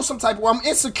me feel some type of way. I'm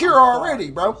insecure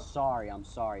already, bro. I'm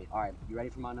sorry. All right, you ready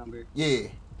for my number? Yeah.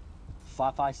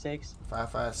 556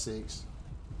 556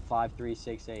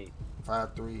 5368.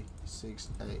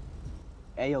 5368.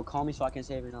 Hey, yo, call me so I can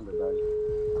save your number, bro.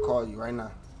 I'll call you right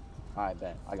now. Alright,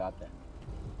 bet. I got that.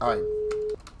 Alright.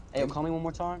 Hey, call me one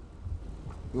more time.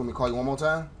 You want me to call you one more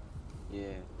time? Yeah.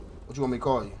 What you want me to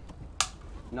call you?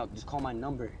 No, just call my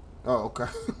number. Oh, okay.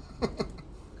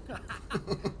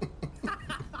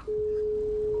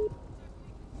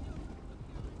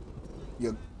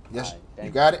 Yes, right,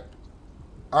 you got it?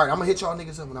 All right, I'm going to hit y'all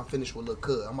niggas up when I'm finished with Lil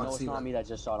Cud. I'm about no, to see it's not me that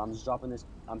just shot. I'm just dropping this.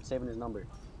 I'm saving his number.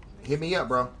 Hit me up,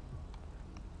 bro.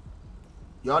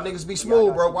 Y'all niggas be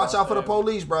smooth, bro. Watch out for the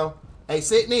police, bro. Hey,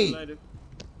 Sydney.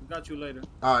 Got you later.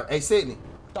 All right, hey, Sydney.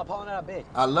 Stop hollering at that bitch.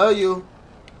 I love you.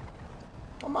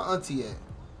 Where my auntie at?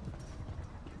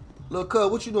 Lil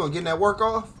Cud, what you doing? Getting that work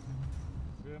off?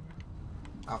 Feel me?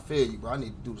 I feel you, bro. I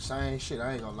need to do the same shit.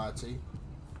 I ain't gonna lie to you.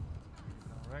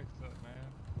 All right, man.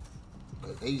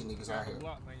 Cause these niggas out here.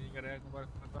 Block, man. You ain't gotta ask nobody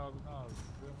for $1,000.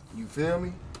 You feel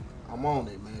me? I'm on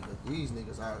it, man. Cause these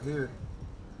niggas out here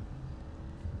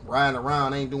riding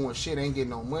around, ain't doing shit, ain't getting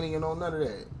no money and no none of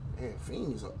that. Man,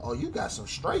 fiends. Oh, you got some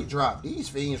straight drop. These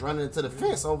fiends running into the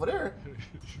fence over there.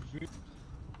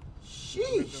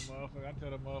 Sheesh. I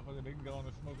tell them motherfucker they can go on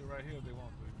and smoke it right here if they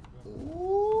want to.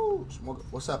 Ooh, smoke.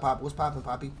 What's up, Poppy? What's poppin',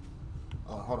 Poppy?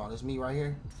 Oh, hold on. It's me right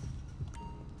here.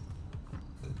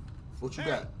 What you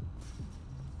got?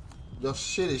 Your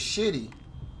shit is shitty.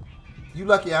 You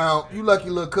lucky I don't. You lucky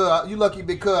Lil Cud. You lucky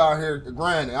Big Cud out here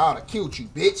grinding. I oughta killed you,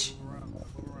 bitch.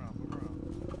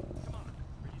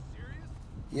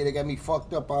 Yeah, they got me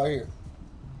fucked up out here.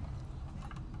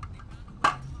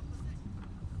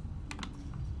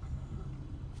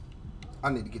 I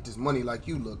need to get this money like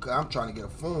you, Lil Cud. I'm trying to get a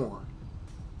form.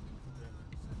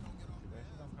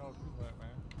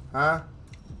 Huh?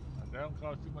 That don't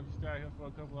cost too much. You stay out here for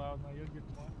a couple hours, man. You'll get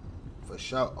the money. For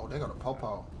sure. Oh, they got a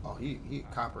popo. Oh, he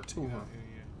a copper too, huh?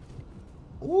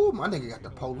 Yeah. Ooh, my nigga got the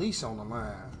police on the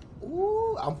line.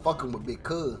 Ooh, I'm fucking with Big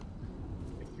Cud.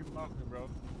 Keep talking, bro.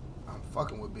 I'm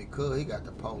fucking with Big Cud. He got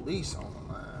the police on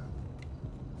the line.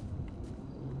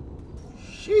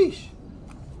 Sheesh.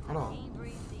 Hold on.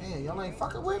 Man, y'all ain't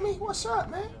fucking with me? What's up,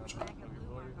 man?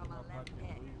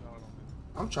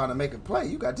 I'm trying to make a play.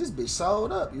 You got this bitch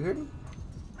sold up. You hear me?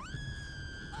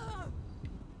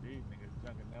 These niggas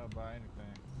junking never buy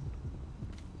anything.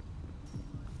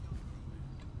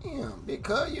 Damn, Big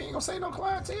Cud, you ain't gonna say no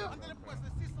clientele?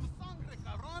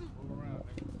 Move around,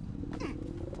 nigga.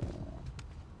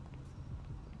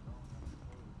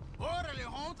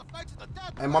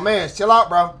 Hey, my man, chill out,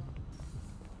 bro.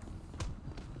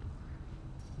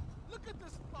 Look at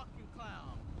this fucking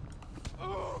clown.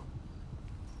 Ugh.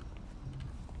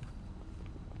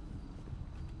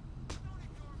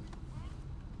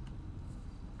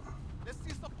 Let's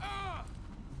see some.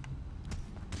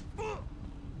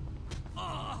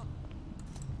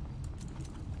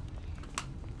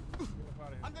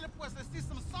 Ándale pues, let's see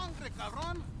some sangre,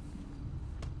 cabrón.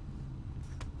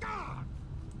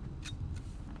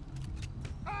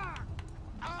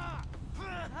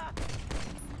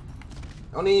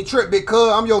 Don't even trip, Big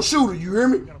Cud. I'm your shooter, you hear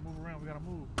me? We gotta move around, we gotta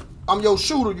move. I'm your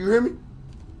shooter, you hear me?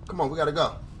 Come on, we gotta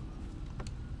go.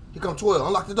 Here come 12.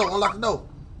 Unlock the door, unlock the door.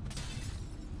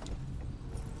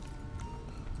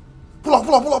 Pull off,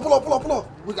 pull off, pull off, pull off, pull off, pull off.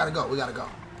 We gotta go, we gotta go.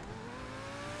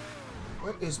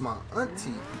 Where is my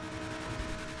auntie?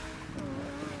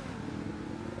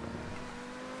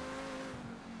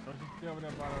 Don't you stay over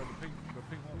there by the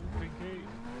pink cage?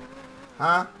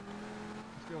 Huh?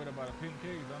 You stay over there by the pink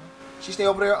cage, don't you? She stay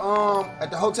over there, at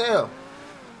the hotel.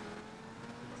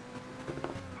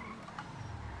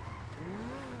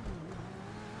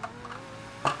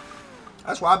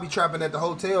 That's why I be trapping at the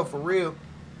hotel for real.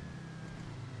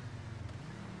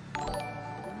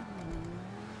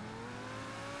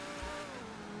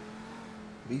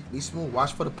 Be smooth.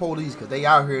 Watch for the police, cause they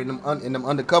out here in them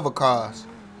undercover cars.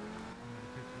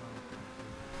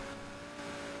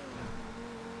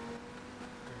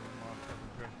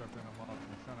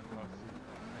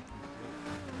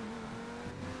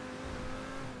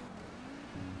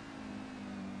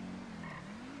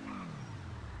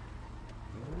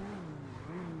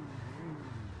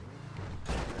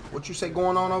 What you say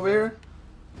going on over here?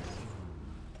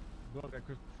 Go up that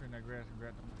Christmas tree in that grass and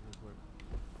grab them real quick.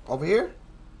 Over here?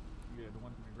 Yeah, the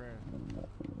one in the grass.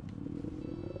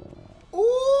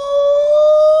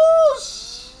 Ooh,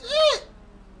 shit!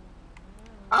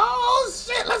 Oh,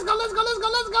 shit! Let's go, let's go, let's go,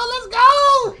 let's go, let's go!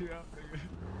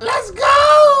 Let's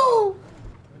go!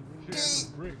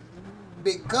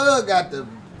 Big Cud got the...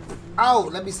 Oh,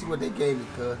 let me see what they gave me,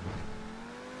 Cud.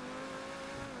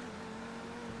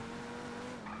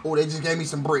 Oh, they just gave me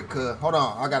some brick, Cud. Hold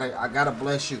on, I gotta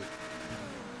bless you.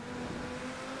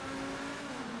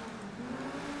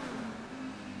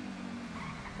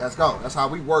 Let's go. That's how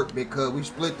we work, big cuz. We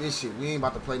split this shit. We ain't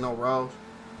about to play no roles.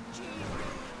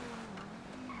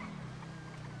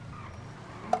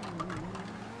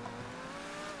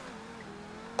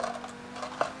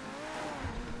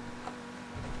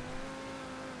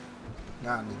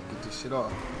 Now I need to get this shit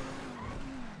off.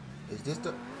 Is this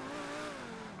the...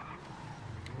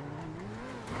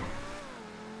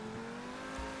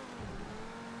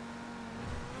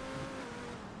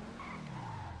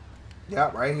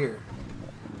 Yeah, right here.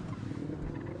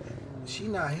 She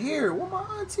not here. Where my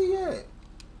auntie at?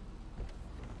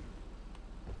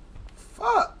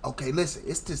 Fuck. Okay, listen.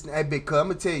 It's this... Hey, big cuz, I'm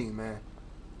gonna tell you, man.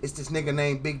 It's this nigga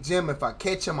named Big Jim. If I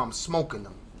catch him, I'm smoking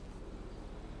him.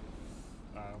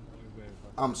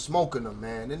 I'm smoking him,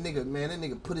 man. That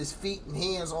nigga put his feet and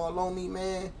hands all on me,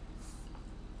 man.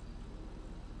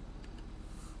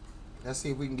 Let's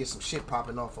see if we can get some shit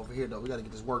popping off over here, though. We gotta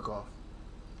get this work off.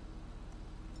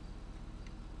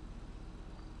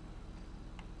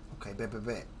 Okay,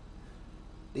 bet.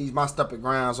 These my stumping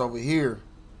grounds over here.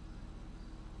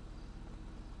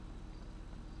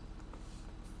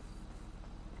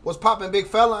 What's popping, big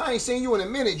fella? I ain't seen you in a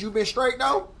minute. You been straight,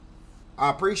 though? I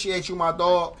appreciate you, my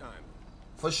dog.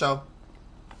 For sure.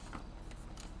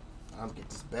 I'm gonna get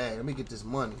this bag. Let me get this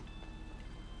money.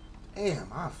 Damn,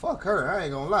 fuck her. I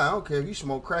ain't gonna lie. I don't care if you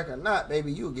smoke crack or not,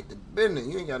 baby. You'll get the business.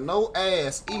 You ain't got no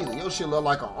ass either. Your shit look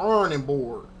like an ironing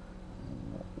board.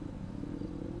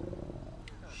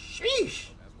 Sheesh.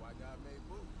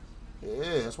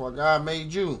 Yeah, that's why God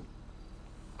made you.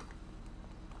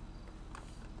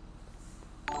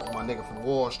 My nigga from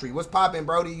Wall Street. What's poppin',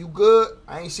 Brody? You good?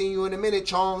 I ain't seen you in a minute,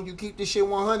 Chong. You keep this shit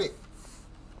 100.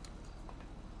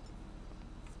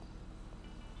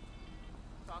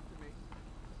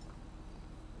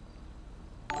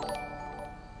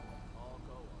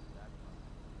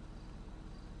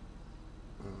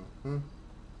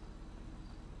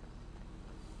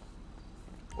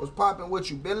 What's poppin'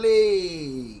 with you,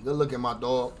 Billy? Good looking, my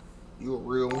dog. You a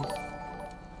real one.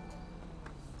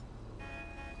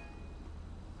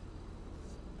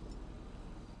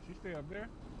 She stay up there?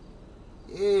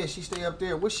 Yeah, she stay up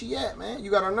there. Where's she at, man? You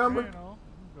got her number?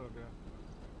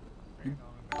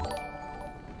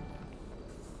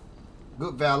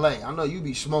 Good valet. I know you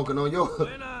be smoking on your...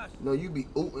 No, you be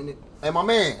ooting it. Hey, my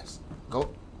mans.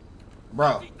 Go.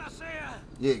 Bro.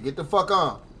 Yeah, get the fuck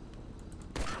on.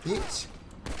 Bitch.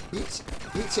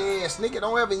 Bitch ass nigga.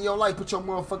 Don't ever in your life put your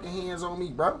motherfucking hands on me,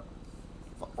 bro.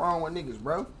 Fuck wrong with niggas,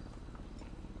 bro.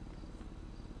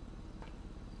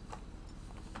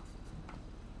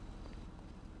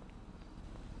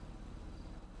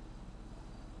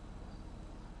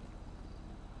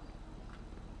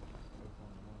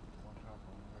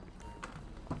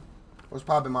 What's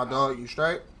poppin', my dog? You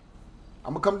straight?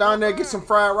 I'm gonna come down there and get some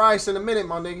fried rice in a minute,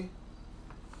 my nigga.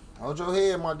 Hold your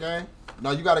head, my gang. No,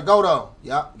 you gotta go, though.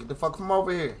 Yup, get the fuck from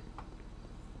over here.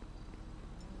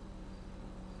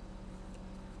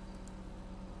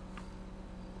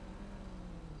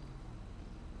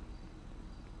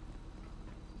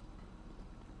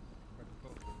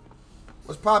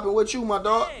 What's poppin' with you, my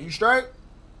dog? You straight?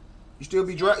 You still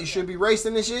be you should be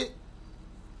racing this shit?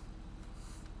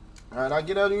 Alright, I'll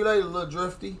get out of you later, little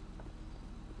drifty.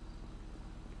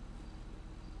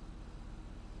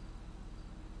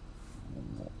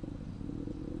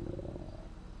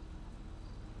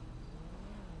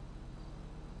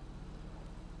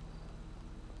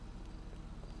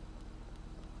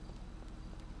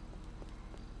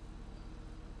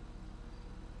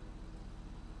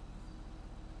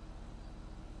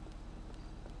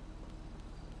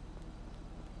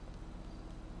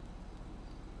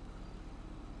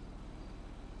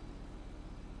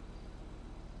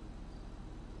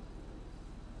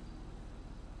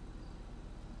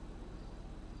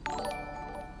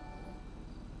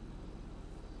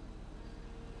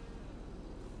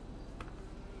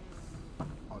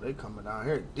 They coming down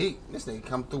here deep. This nigga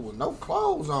come through with no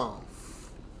clothes on.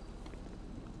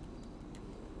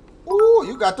 Ooh,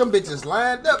 you got them bitches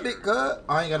lined up, big cuz.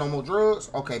 I ain't got no more drugs.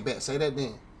 Okay, bet. Say that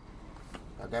then.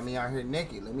 Y'all got me out here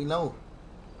naked. Let me know.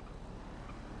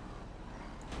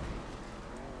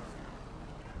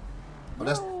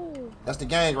 Oh, that's the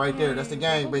gang right there. That's the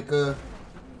gang, big cuz.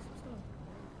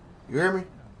 You hear me?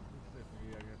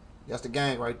 That's the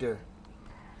gang right there.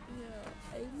 Yeah.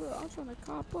 Hey, look, I'm trying to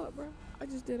cop up, bro. I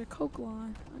just did a coke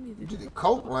line. You did a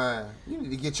coke line? You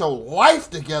need to get your life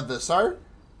together, sir.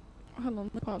 Hold on,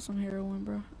 let me pop some heroin,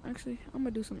 bro. Actually, I'm gonna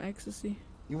do some ecstasy.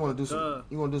 You wanna do some?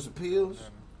 You wanna do some pills?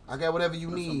 I got whatever you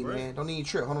need, man. Don't need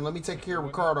trip. Hold on, let me take care of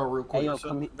Ricardo real quick. Hey, yo,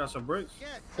 come here. Got some bricks?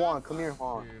 Juan, come here,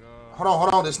 Juan.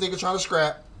 Hold on. This nigga trying to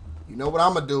scrap. You know what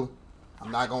I'm gonna do?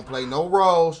 I'm not gonna play no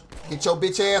roles. Get your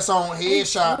bitch ass on.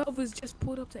 Headshot. Love was just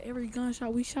pulled up to every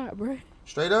gunshot we shot, bro.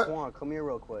 Straight up. Come on, come here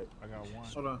real quick. I got one.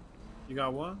 Hold on. You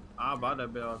got one? I'll buy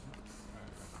that bill.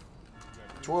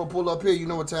 12 pull up here. You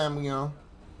know what time we on.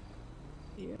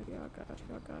 Yeah, I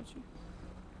got you.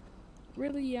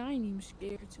 Really, yeah, I ain't even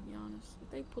scared, to be honest.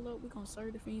 If they pull up, we gonna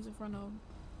serve the fiends in front of them.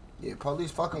 Yeah,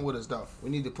 police fucking with us, though. We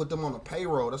need to put them on the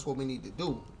payroll. That's what we need to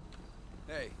do.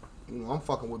 Hey. You know, I'm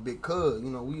fucking with Big Cuz. You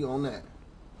know, we on that.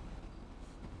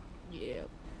 Yeah.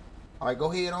 All right,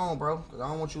 go ahead on, bro. Because I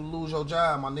don't want you to lose your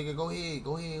job, my nigga. Go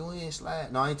ahead,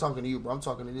 slide. No, I ain't talking to you, bro. I'm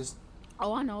talking to this.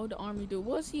 Oh, I know the army dude.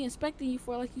 What's he inspecting you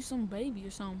for? Like you some baby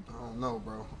or something? I don't know,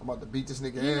 bro. I'm about to beat this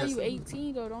nigga You know ass. you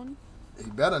 18 though, don't you? He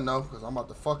better know, because I'm about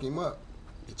to fuck him up.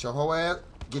 Get your whole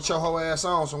ass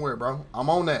on somewhere, bro. I'm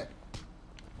on that.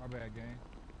 My bad, gang.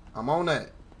 I'm on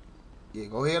that. Yeah,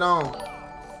 go ahead on.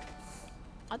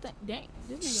 I think, dang,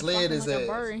 this nigga Slid fucking his like a ass.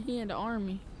 bird and he in the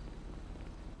army.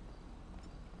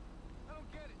 I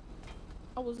don't get it.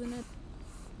 I was in that.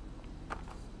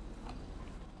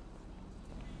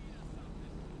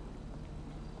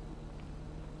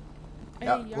 Hey,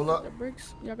 Yeah, y'all pull got up. the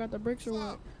bricks? Y'all got the bricks or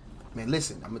what? Man,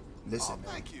 listen. Listen,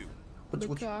 man. Thank you. What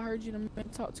Because you, I heard you the man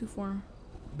talk to for him.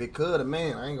 Big Cuz, the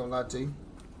man. I ain't gonna lie to you.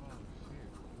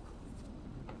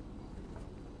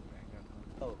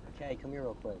 Oh, okay, come here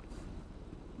real quick.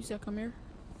 You said come here?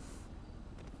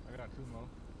 I got two more.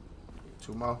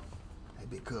 2 more. Hey,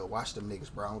 Big Cuz, watch them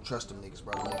niggas, bro. I don't trust them niggas,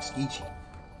 bro. Them niggas skeechy.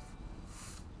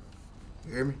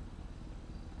 You hear me?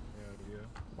 Yeah.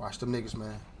 Watch them niggas,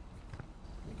 man.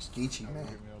 Niggas skeechy, I man.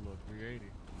 give me a little 380.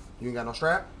 You ain't got no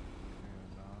strap?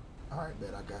 Yeah, nah. All right,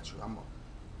 bet I got you.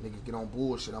 Niggas get on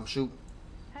bullshit. I'm shooting.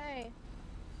 Hey,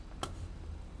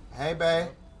 Hey, babe.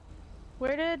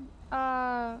 where did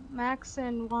Max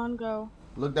and Juan go?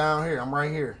 Look down here. I'm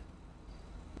right here.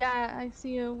 Yeah, I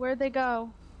see you. Where'd they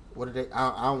go? What are they?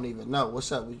 I don't even know.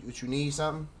 What's up? What you need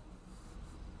something?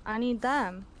 I need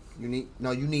them. You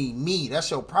need me. That's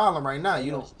your problem right now.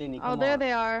 You Yo, don't. Sydney, Oh, come there on.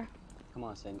 they are. Come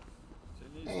on, Sydney.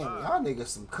 Damn, y'all niggas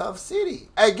some cuff city.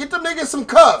 Hey, get them niggas some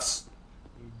cuffs.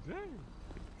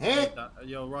 Hey?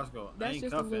 Yo, Roscoe, I That's ain't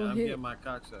just a cuffing. little I'm hit. getting my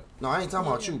cocks up. No, I ain't talking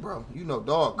about you, bro. You know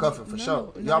dog cuffing for No,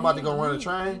 sure. no, Y'all about to he go ain't. run a He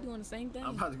train? doing the same thing.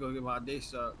 I'm about to go get my day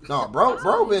sucked. No,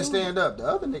 bro been stand up. The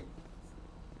other nigga,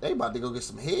 they about to go get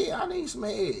some head. I need some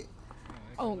head.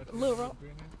 Oh, Lil Ro.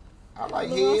 I like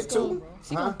Lil head Roscoe, too.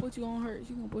 She Huh? gonna put you on her.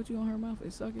 She gonna put you on her mouth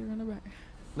and suck it in the back.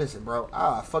 Listen, bro.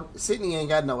 Fuck. Sydney ain't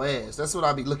got no ass. That's what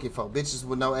I be looking for. Bitches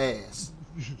with no ass.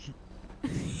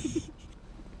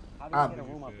 How do we get a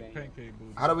room up in here?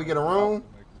 How do we get a room?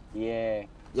 Yeah.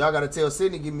 Y'all gotta tell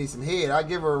Sydney give me some head. I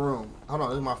give her a room. Hold on,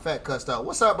 this is my fat cussed out.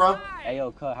 What's up, bro? Hey,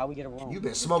 yo, cut. How we get a room? You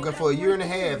been smoking for a year and a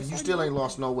half and you still ain't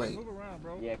lost no weight. Move around,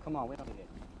 bro. Yeah, come on. We don't need it.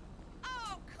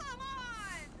 Oh, come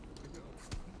on!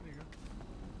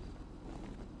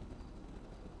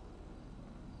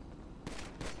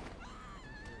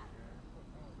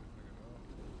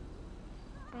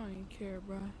 I don't even care,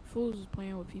 bro. Fools is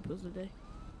playing with people today.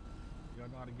 Y'all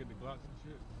know how to get the Glocks and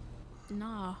shit?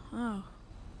 Nah,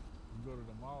 You go to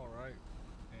the mall, right?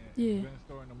 And Yeah. the gun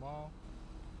store in the mall,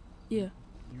 yeah.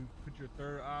 you put your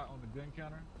third eye on the gun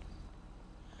counter,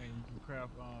 and you can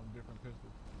craft different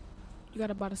pistols. You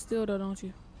gotta buy the steel though, don't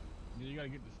you? Yeah, you gotta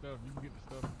get the stuff. You can get the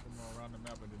stuff from around the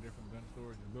map at the different gun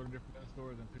stores. Just go to different gun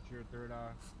stores and put your third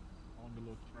eye on the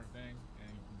little turn thing, and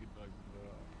you can get like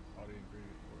all the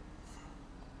ingredients for it.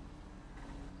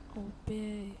 Oh,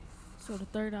 big. So the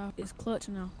third eye is clutch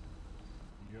now.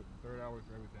 Yep, the third eye works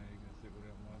for everything. You can sit with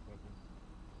that motherfucker,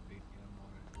 ATM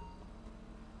on it.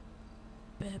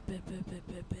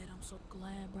 Bet. I'm so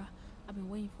glad, bro. I've been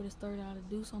waiting for this third eye to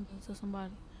do something to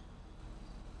somebody.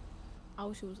 I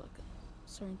wish it was like a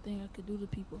certain thing I could do to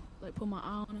people. Like put my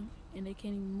eye on them and they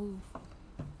can't even move.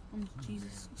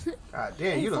 Jesus. God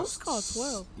damn, Hey, you done folks called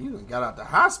 12. You done got out the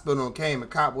hospital and came and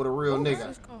cop with a real Who nigga.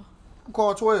 just called? Who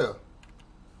called 12?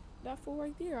 That fool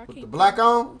right there. I With can't the black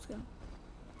on?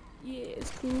 Yeah,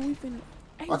 it's cool. We finna.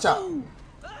 Hey, Watch out. fool.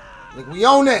 Nigga, we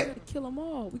on We that. gotta kill them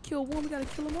all. We killed one. We gotta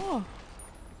kill them all.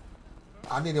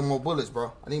 I need more bullets,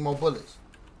 bro. I need more bullets.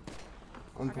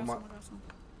 I'm I gonna got put my. some.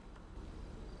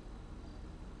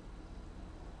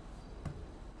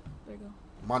 There you go.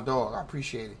 My dog, I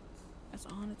appreciate it. That's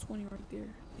 120 right there.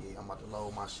 Yeah, I'm about to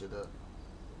load my shit up.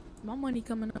 My money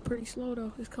coming up pretty slow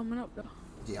though. It's coming up though.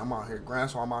 Yeah, I'm out here grinding,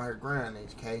 so I'm out here grinding,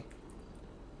 HK.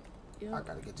 Yeah. I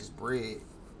gotta get this bread.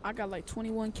 I got like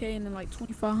 21K and then like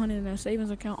 2,500 in that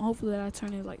savings account. Hopefully that I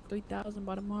turn it like 3,000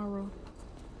 by tomorrow.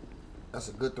 That's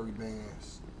a good 3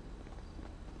 bands.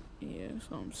 Yeah, that's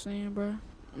what I'm saying, bro.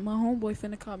 My homeboy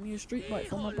finna cop me a street bike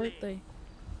for my birthday.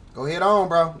 Go ahead on,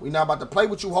 bro. We not about to play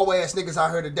with you hoe ass niggas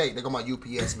out here today. They go my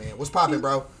UPS, man. What's poppin',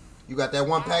 bro? You got that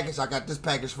one package? I got this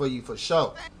package for you for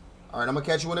sure. All right, I'm gonna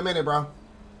catch you in a minute, bro.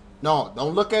 No,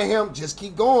 don't look at him. Just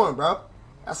keep going, bro.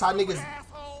 That's how niggas.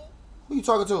 Who you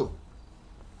talking to?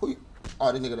 Who you?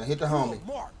 Oh, this nigga done hit the homie.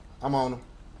 I'm on him.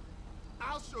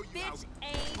 I'll show you how.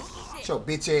 Get your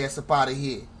bitch ass up out of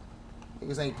here.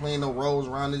 Niggas ain't playing no roles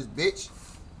around this bitch.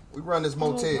 We run this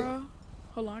motel. Bro.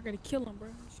 Hold on, I gotta kill him, bro.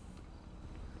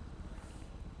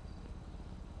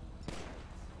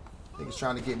 Niggas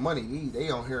trying to get money. They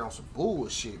on here on some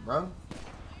bullshit, bro.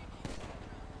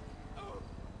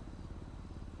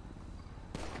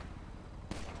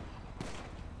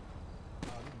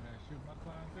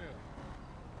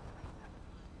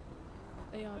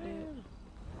 They all dead.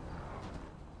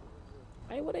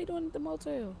 Hey, what they doing at the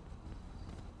motel?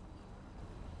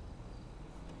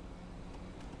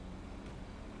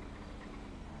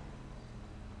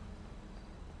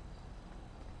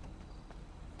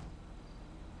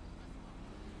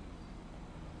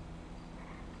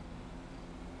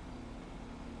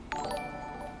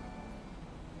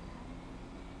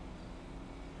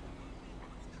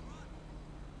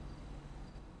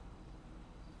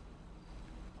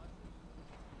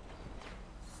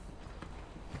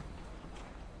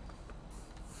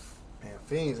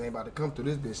 Fiends ain't about to come through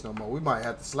this bitch no more. We might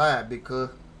have to slide, big cuz.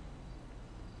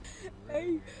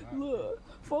 Hey, look,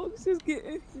 folks is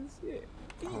getting his shit.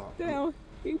 He down.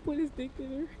 He put his dick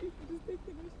in her. He put his dick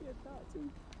in her shit. Not too.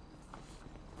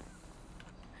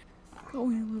 Go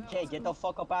in, look. Okay, get the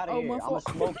fuck up out of here. I'ma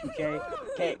smoke you, Kay.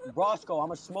 Okay, Roscoe,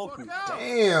 I'ma smoke you.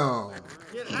 Damn.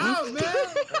 Get out, man.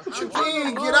 What you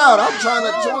mean, get out? I'm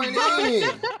trying to join in.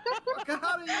 Fuck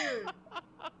out of here.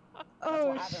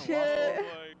 Oh shit. Oh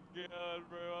my god,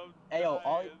 bro. I'm Hey, yo,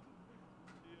 all dying.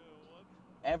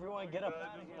 everyone get up.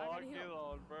 Lock it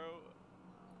on, bro.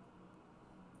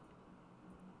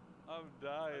 I'm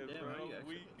dying, Damn, bro. you I'm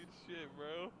weak as shit,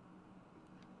 bro.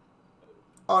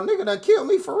 Oh, nigga done killed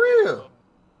me for real.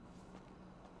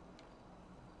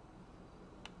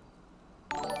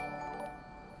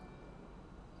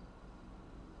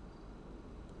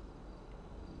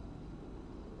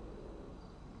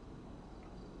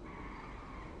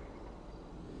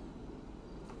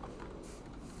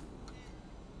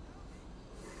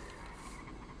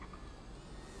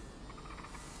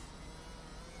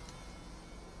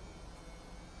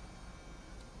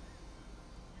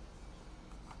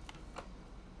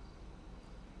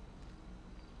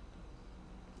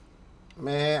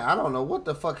 Man, I don't know what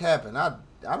the fuck happened. I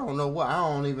don't know what. I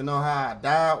don't even know how I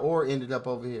died or ended up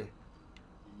over here.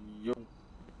 Yo.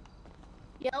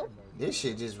 This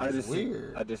shit just was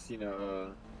weird. I just seen a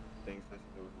thing. I seen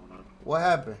what was going on. What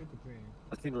happened?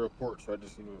 I seen a report, so I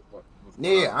just seen what was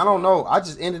going Yeah, on. I don't know. I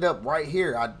just ended up right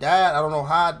here. I died. I don't know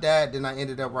how I died. Then I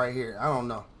ended up right here. I don't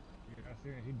know. Yeah, I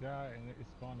seen it. He died and it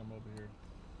spawned him over here.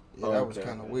 Yeah, that was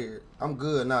kind of weird. I'm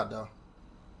good now, though.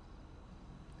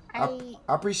 I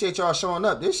appreciate y'all showing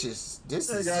up. This is Hey, just.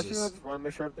 guys, you know, just want to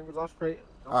make sure everything was all straight.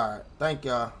 All right, thank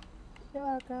y'all. You're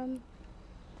welcome.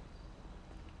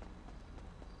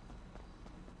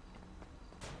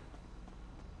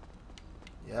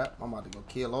 Yeah, I'm about to go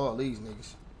kill all these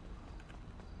niggas.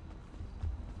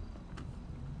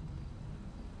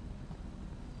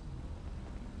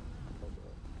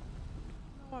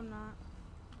 No, I'm not.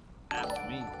 After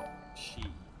me. Shit.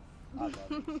 I love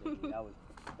this shit.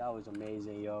 That was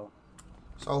amazing, yo.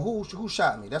 So who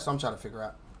shot me? That's what I'm trying to figure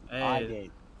out. Hey, I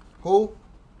did. Who?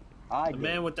 I the did.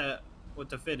 man with the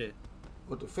fitted.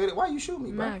 With the fitted? Why you shoot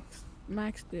me, bro?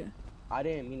 Max did. I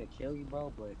didn't mean to kill you,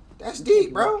 bro, but That's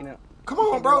deep, bro. Come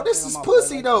on, bro. This is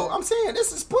pussy, though. I'm saying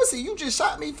this is pussy. You just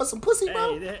shot me for some pussy,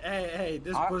 bro. Hey,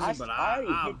 this pussy, but I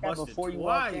hit that before you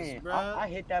walked in. bro. I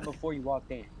hit that before you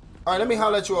walked in. All right, let me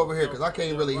holler at you over here, because I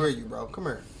can't really hear you, bro. Come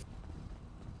here.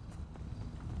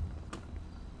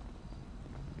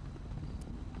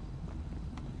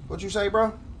 What you say,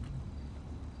 bro?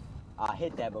 I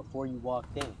hit that before you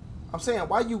walked in. I'm saying,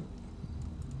 why you...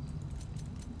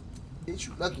 Bitch,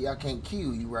 you lucky I can't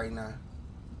kill you right now.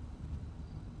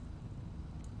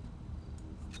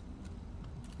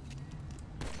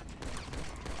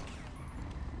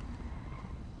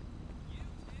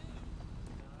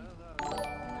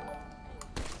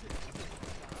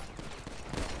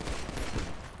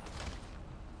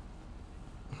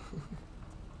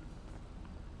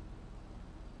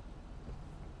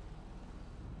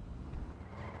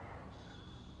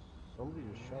 Somebody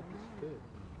just shot this kid.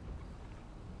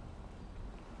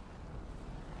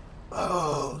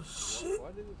 Oh, shit.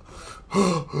 Why did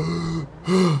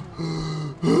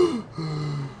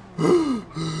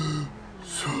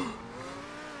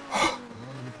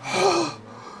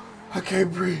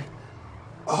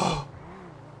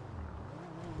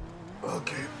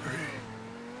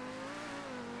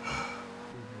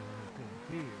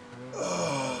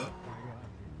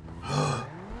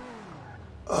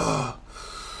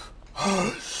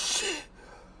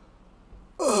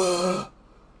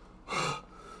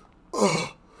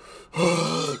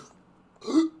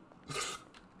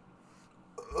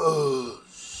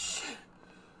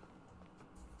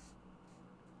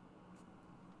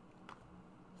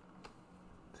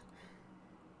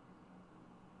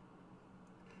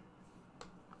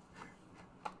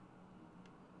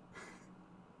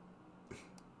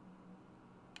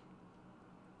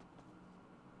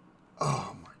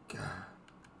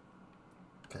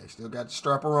Still got the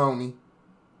strapper on me.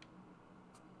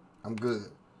 I'm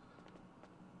good.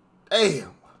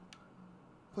 Damn.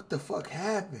 What the fuck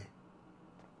happened?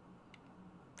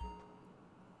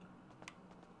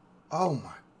 Oh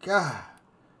my God.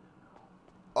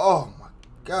 Oh my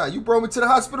God. You brought me to the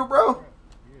hospital, bro?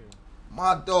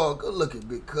 My dog, good looking,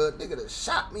 big cut. Nigga done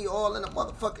shot me all in the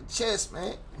motherfucking chest,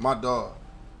 man. My dog.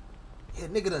 Yeah,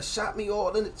 nigga done shot me all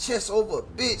in the chest over a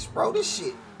bitch, bro. This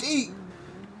shit deep.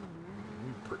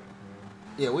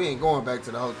 Yeah, we ain't going back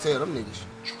to the hotel. Them niggas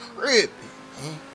tripping, man.